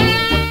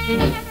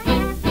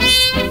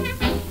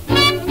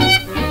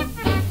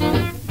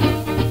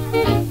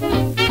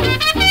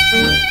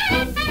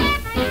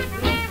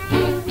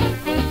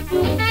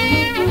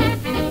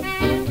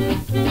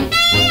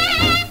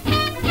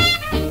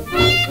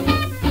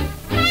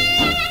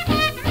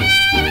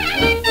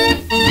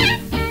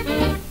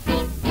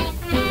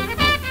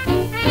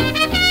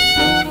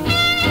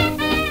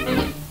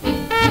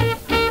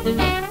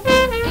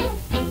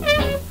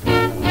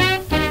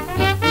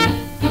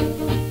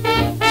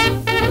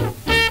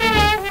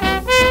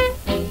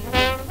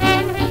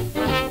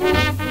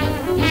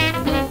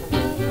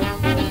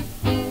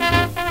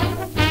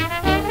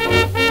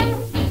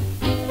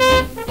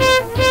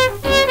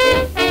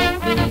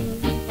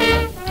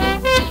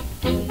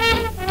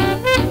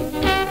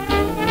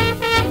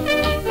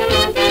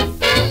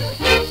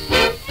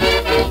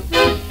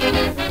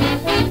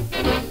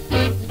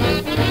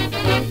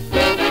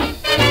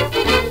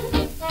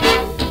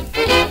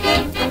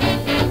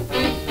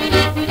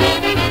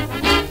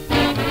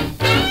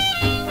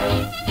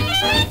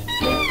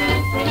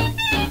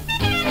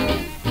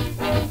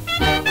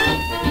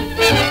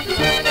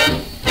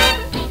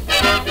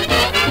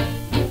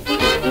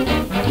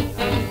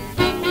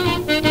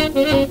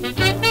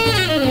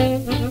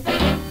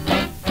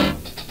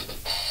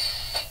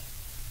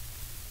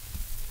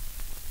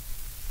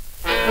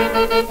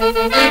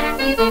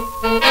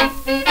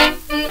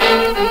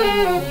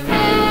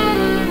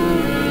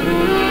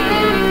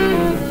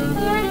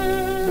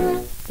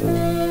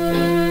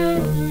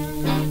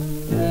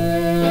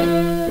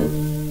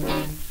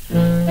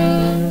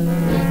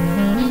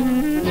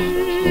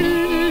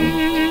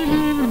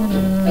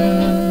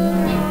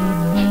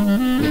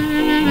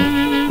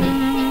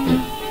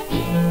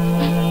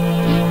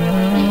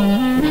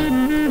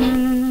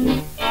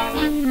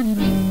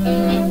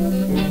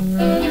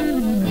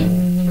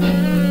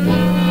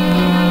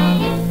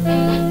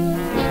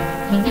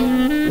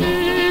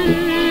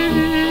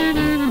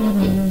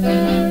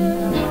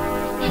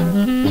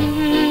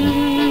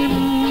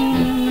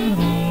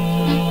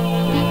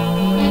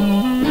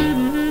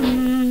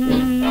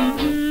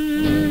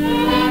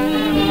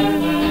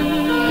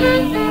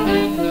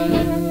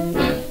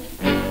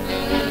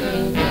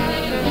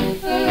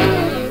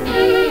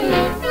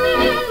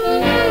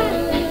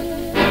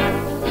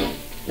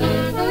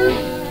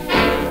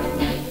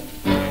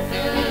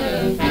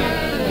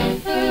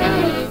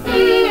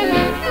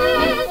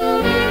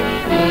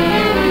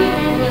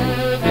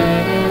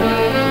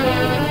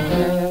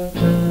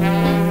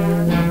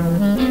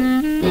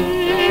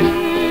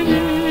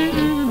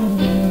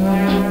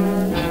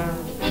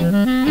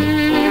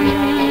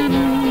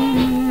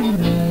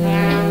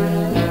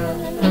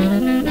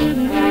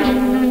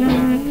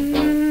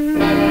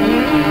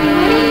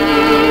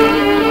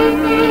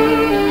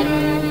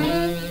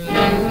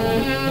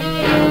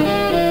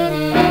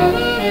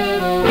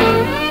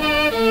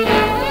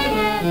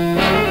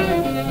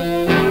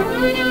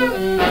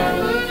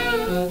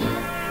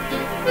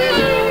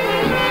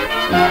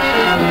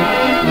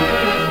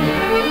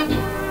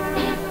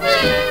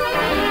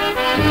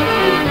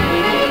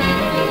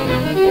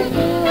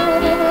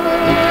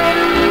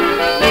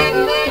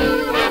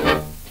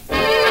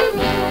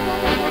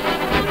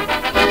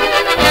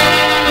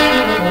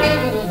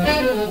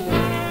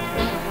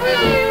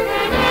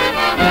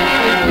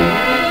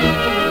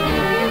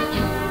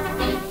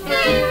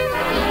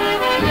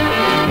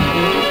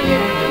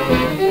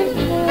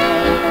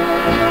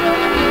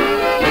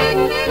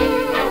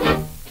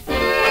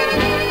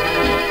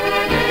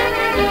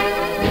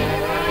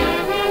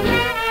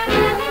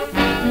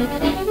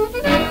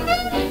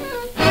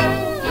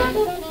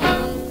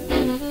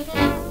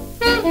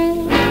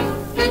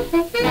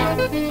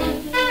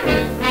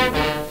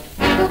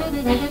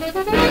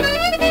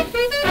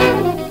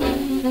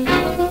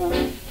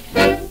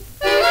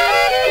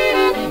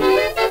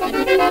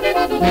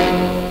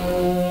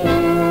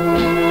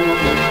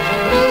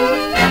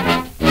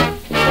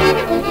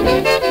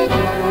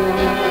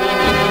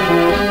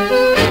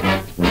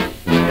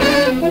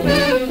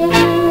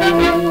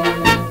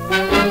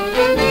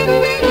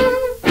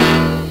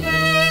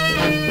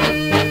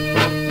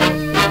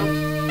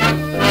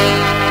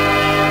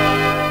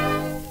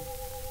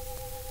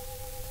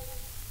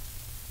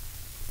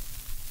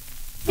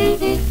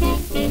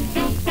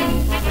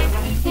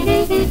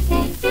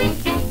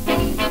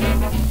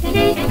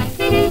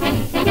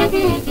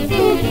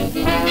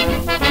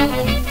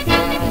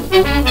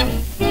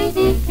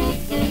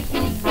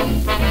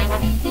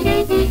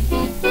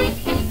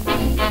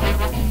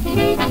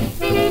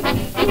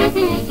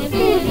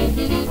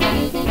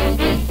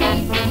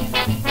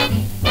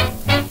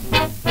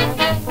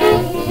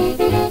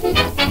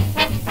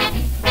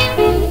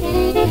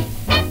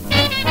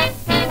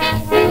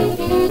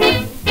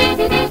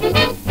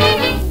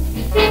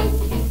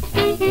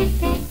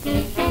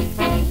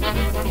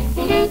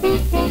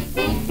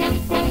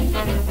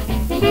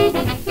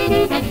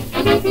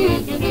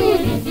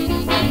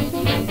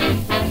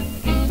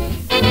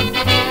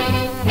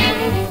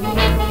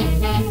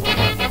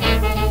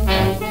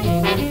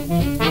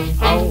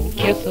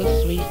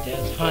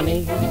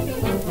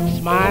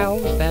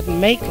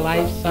 Make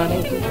life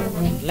sunny.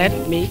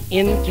 Let me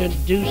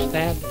introduce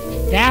that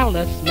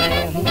Dallas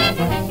man.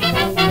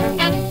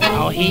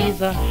 Oh,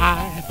 he's a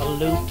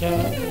highfalutin,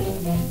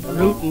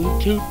 rootin',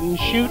 tootin'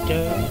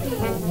 shooter.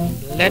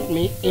 Let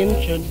me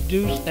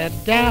introduce that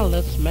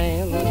Dallas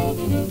man.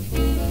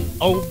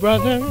 Oh,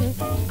 brother,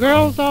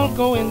 girls all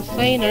go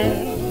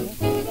insaner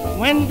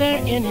when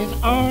they're in his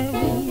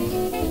arms.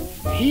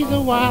 He's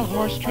a wild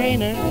horse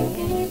trainer,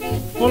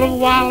 full of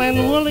wild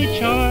and woolly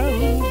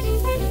charms.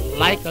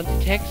 Like a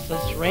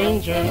Texas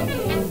Ranger,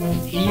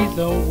 he's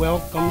a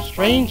welcome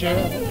stranger.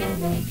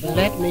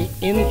 Let me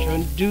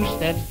introduce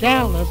that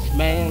Dallas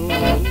man.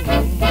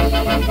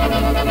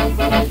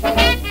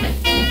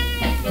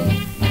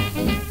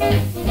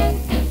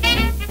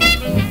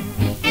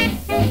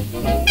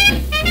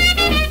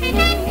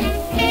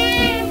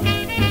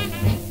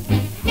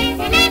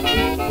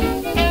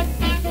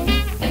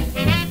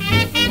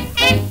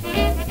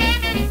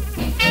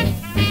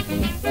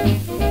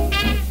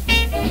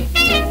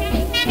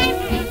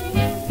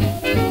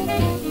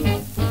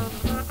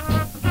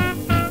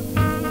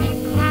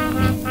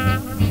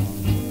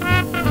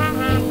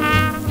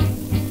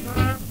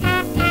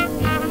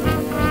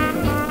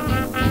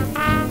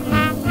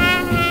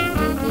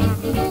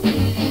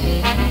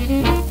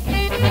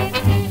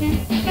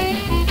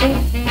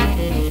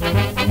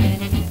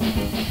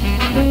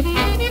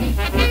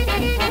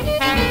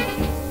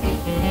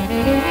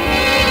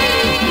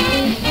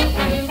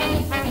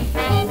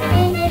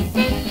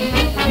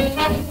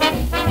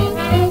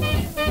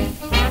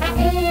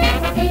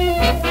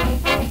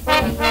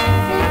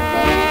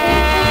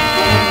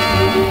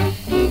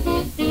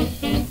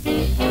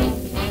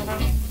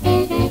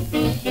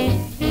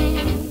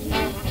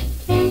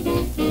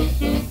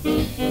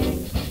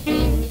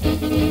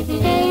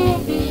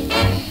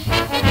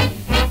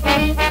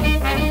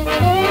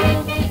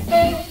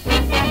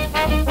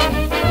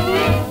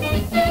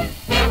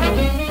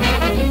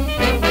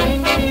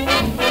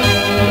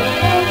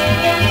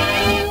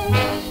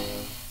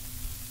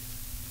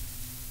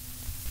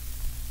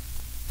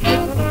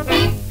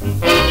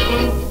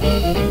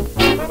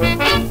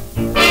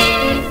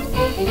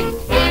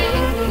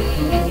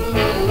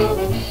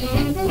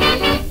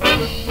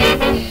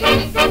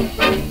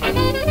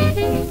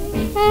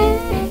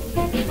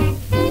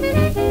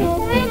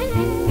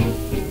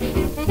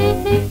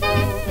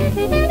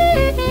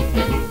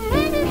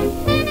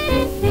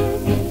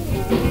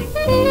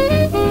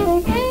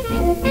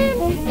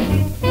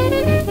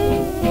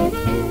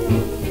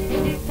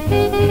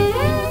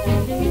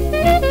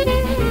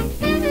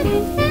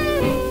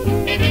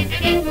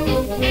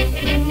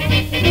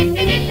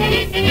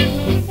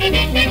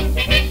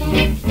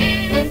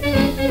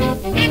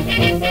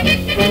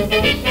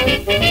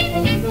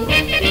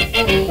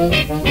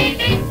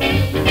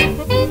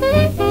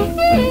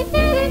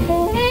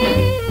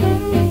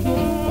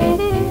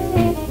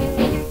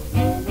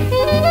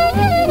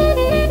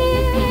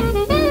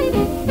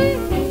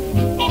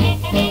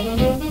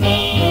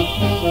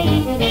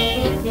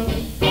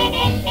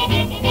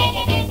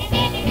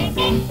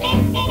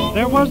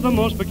 was the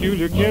most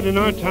peculiar kid in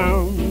our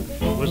town,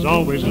 was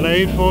always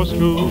late for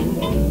school.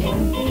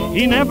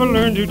 He never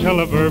learned to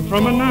tell a verb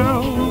from a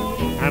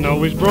noun, and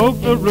always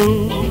broke the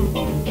rule.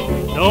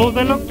 Though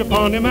they looked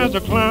upon him as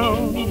a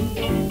clown,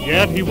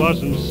 yet he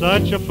wasn't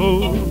such a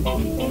fool.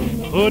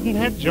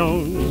 Puddin'head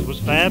Jones was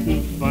fat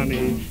and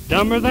funny,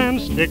 dumber than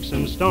sticks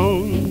and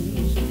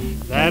stones.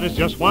 That is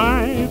just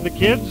why the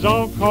kids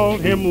all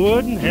called him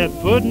Woodenhead,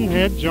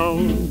 Puddin'head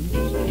Jones.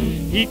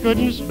 He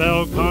couldn't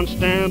spell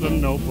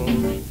Constantinople,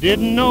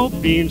 didn't know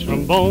beans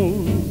from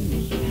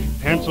bones.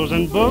 Pencils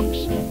and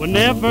books were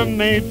never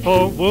made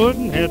for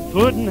Woodenhead,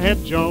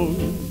 Puddin'head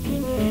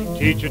Jones.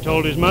 Teacher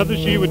told his mother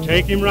she would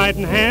take him right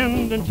in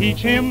hand and teach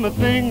him a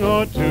thing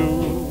or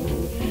two.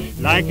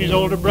 Like his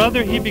older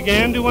brother, he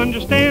began to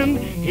understand.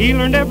 He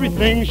learned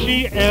everything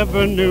she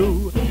ever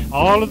knew.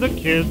 All of the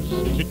kids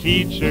to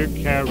teacher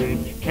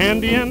carried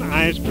candy and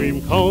ice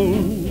cream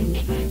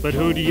cones. But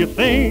who do you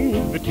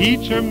think the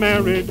teacher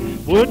married?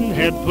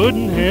 Woodenhead,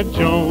 Puddin'head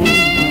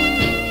Jones.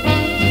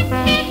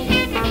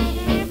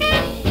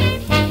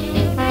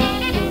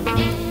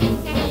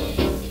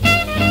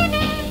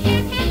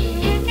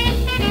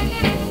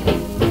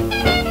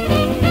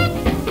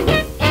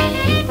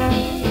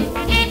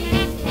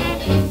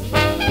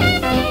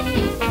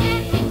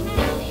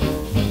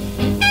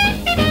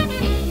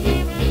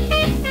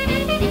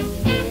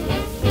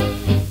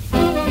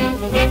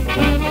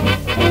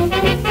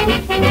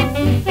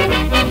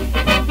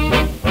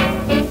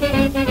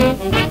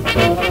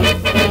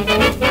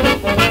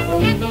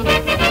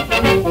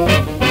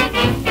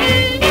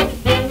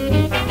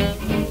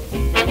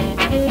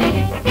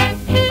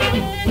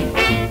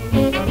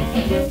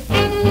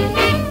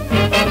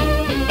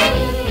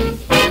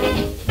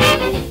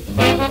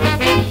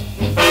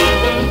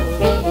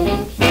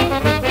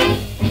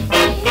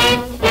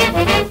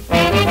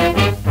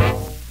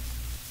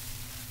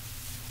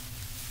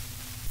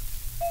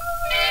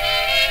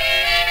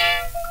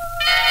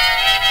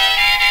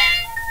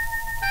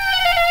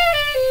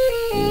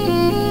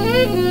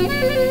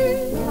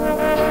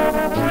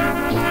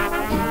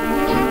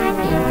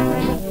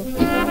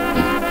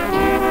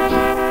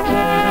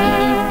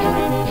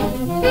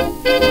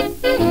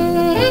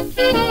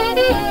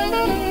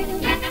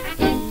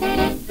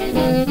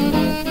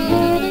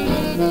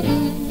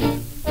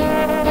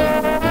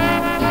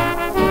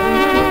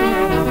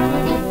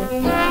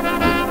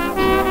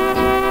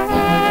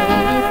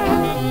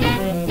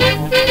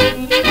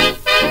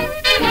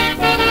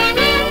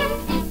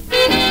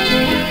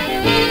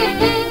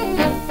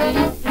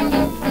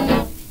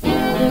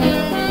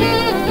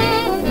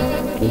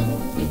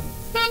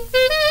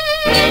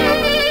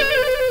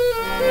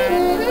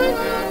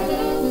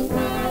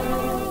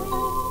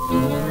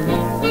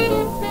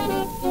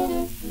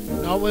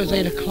 Always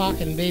 8 o'clock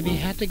and baby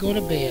had to go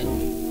to bed.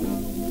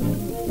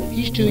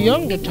 He's too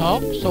young to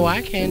talk, so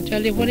I can't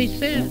tell you what he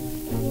said.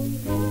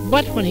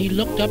 But when he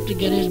looked up to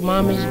get his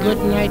mommy's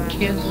goodnight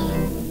kiss,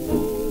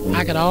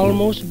 I could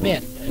almost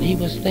bet that he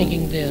was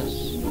thinking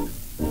this.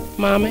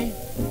 Mommy,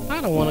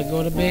 I don't want to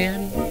go to bed.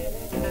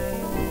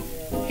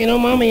 You know,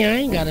 Mommy, I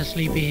ain't got a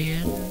sleepy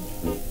head.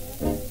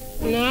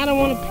 No, I don't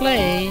want to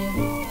play,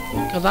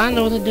 'cause I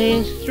know the day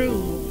is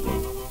through.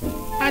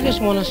 I just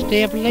want to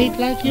stay up late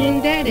like you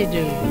and Daddy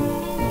do.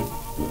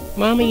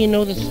 Mommy, you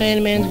know the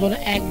Sandman's going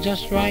to act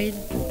just right.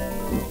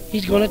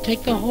 He's going to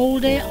take the whole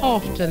day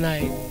off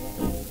tonight.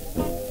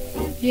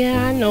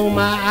 Yeah, I know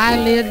my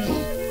eyelids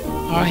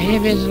are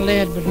heavy as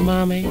lead, but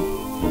Mommy,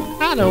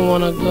 I don't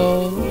want to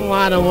go. Oh,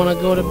 I don't want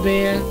to go to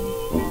bed.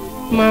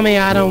 Mommy,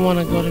 I don't want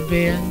to go to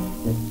bed.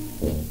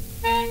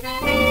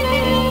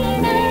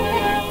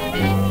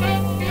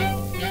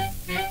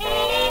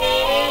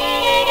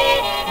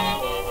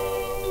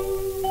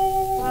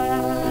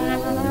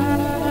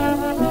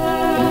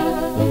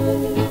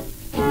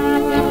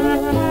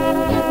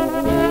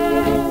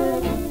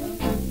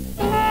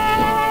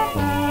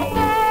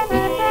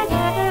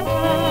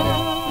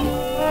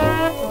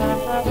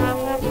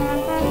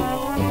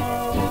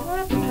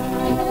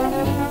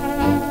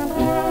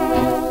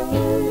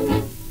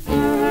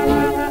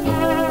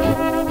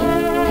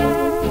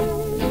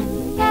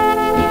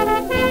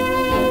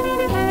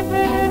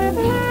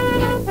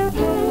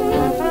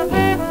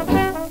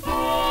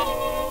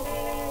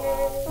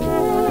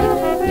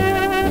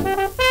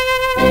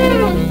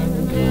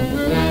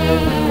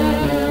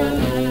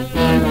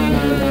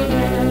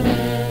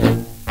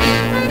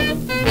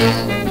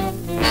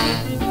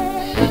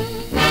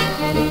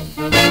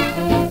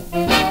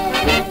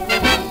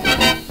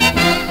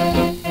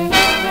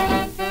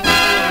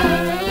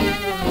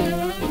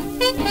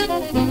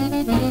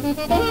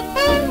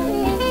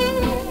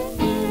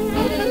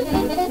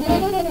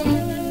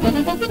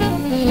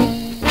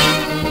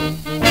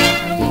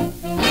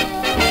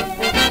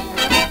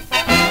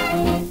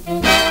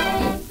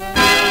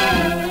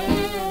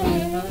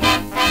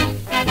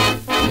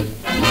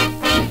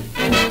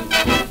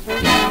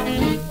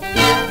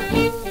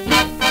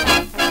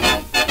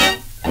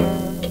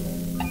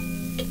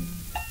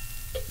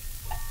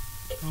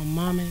 Oh,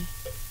 Mommy,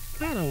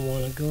 I don't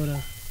want to go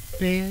to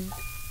bed.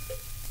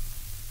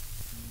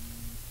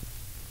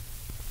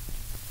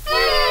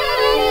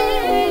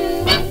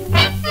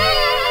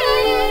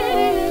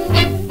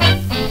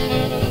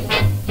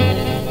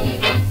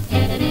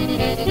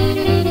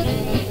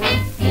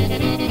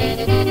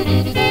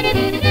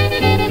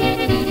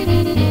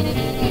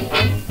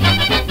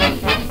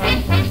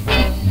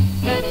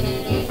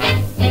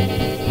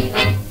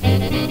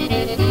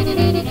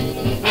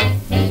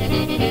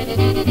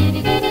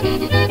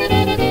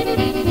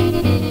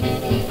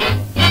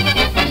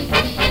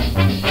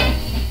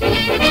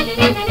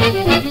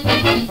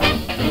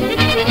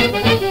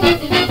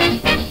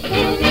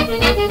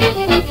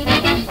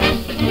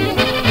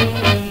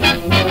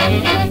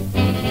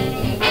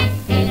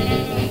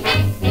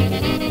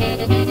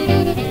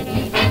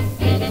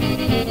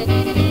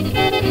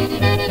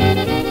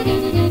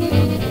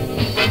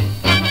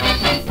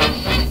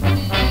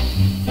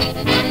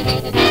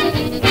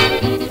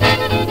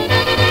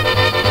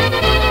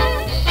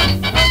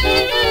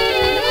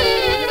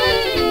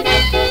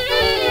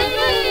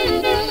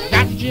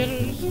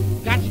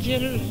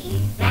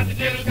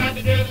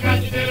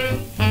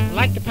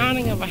 Like the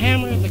pounding of a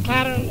hammer, the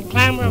clatter and the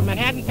clamor of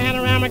Manhattan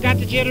panorama, got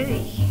the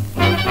jitters.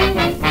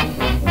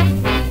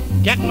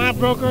 Get my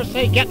broker,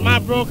 say get my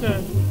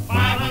broker.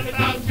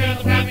 500,000 shares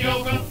of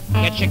tapioca.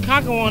 Get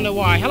Chicago on the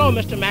wire. Hello,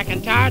 Mr.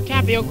 McIntyre,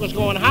 tapioca's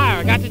going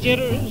higher, got the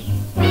jitters.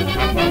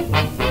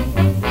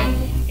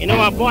 You know,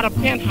 I bought a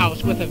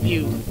penthouse with a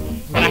view,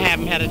 but I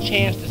haven't had a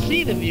chance to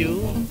see the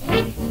view.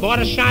 Bought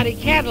a shiny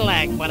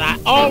Cadillac, but I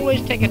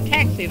always take a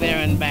taxi there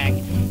and back.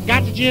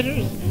 Got the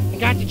jitters,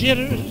 got the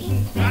jitters.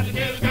 Got the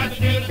jitters, got the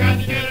jitters, got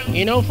the jitters.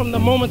 You know, from the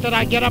moment that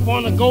I get up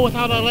on the go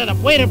without a let up,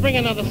 way to bring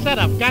another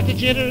setup, got the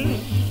jitters.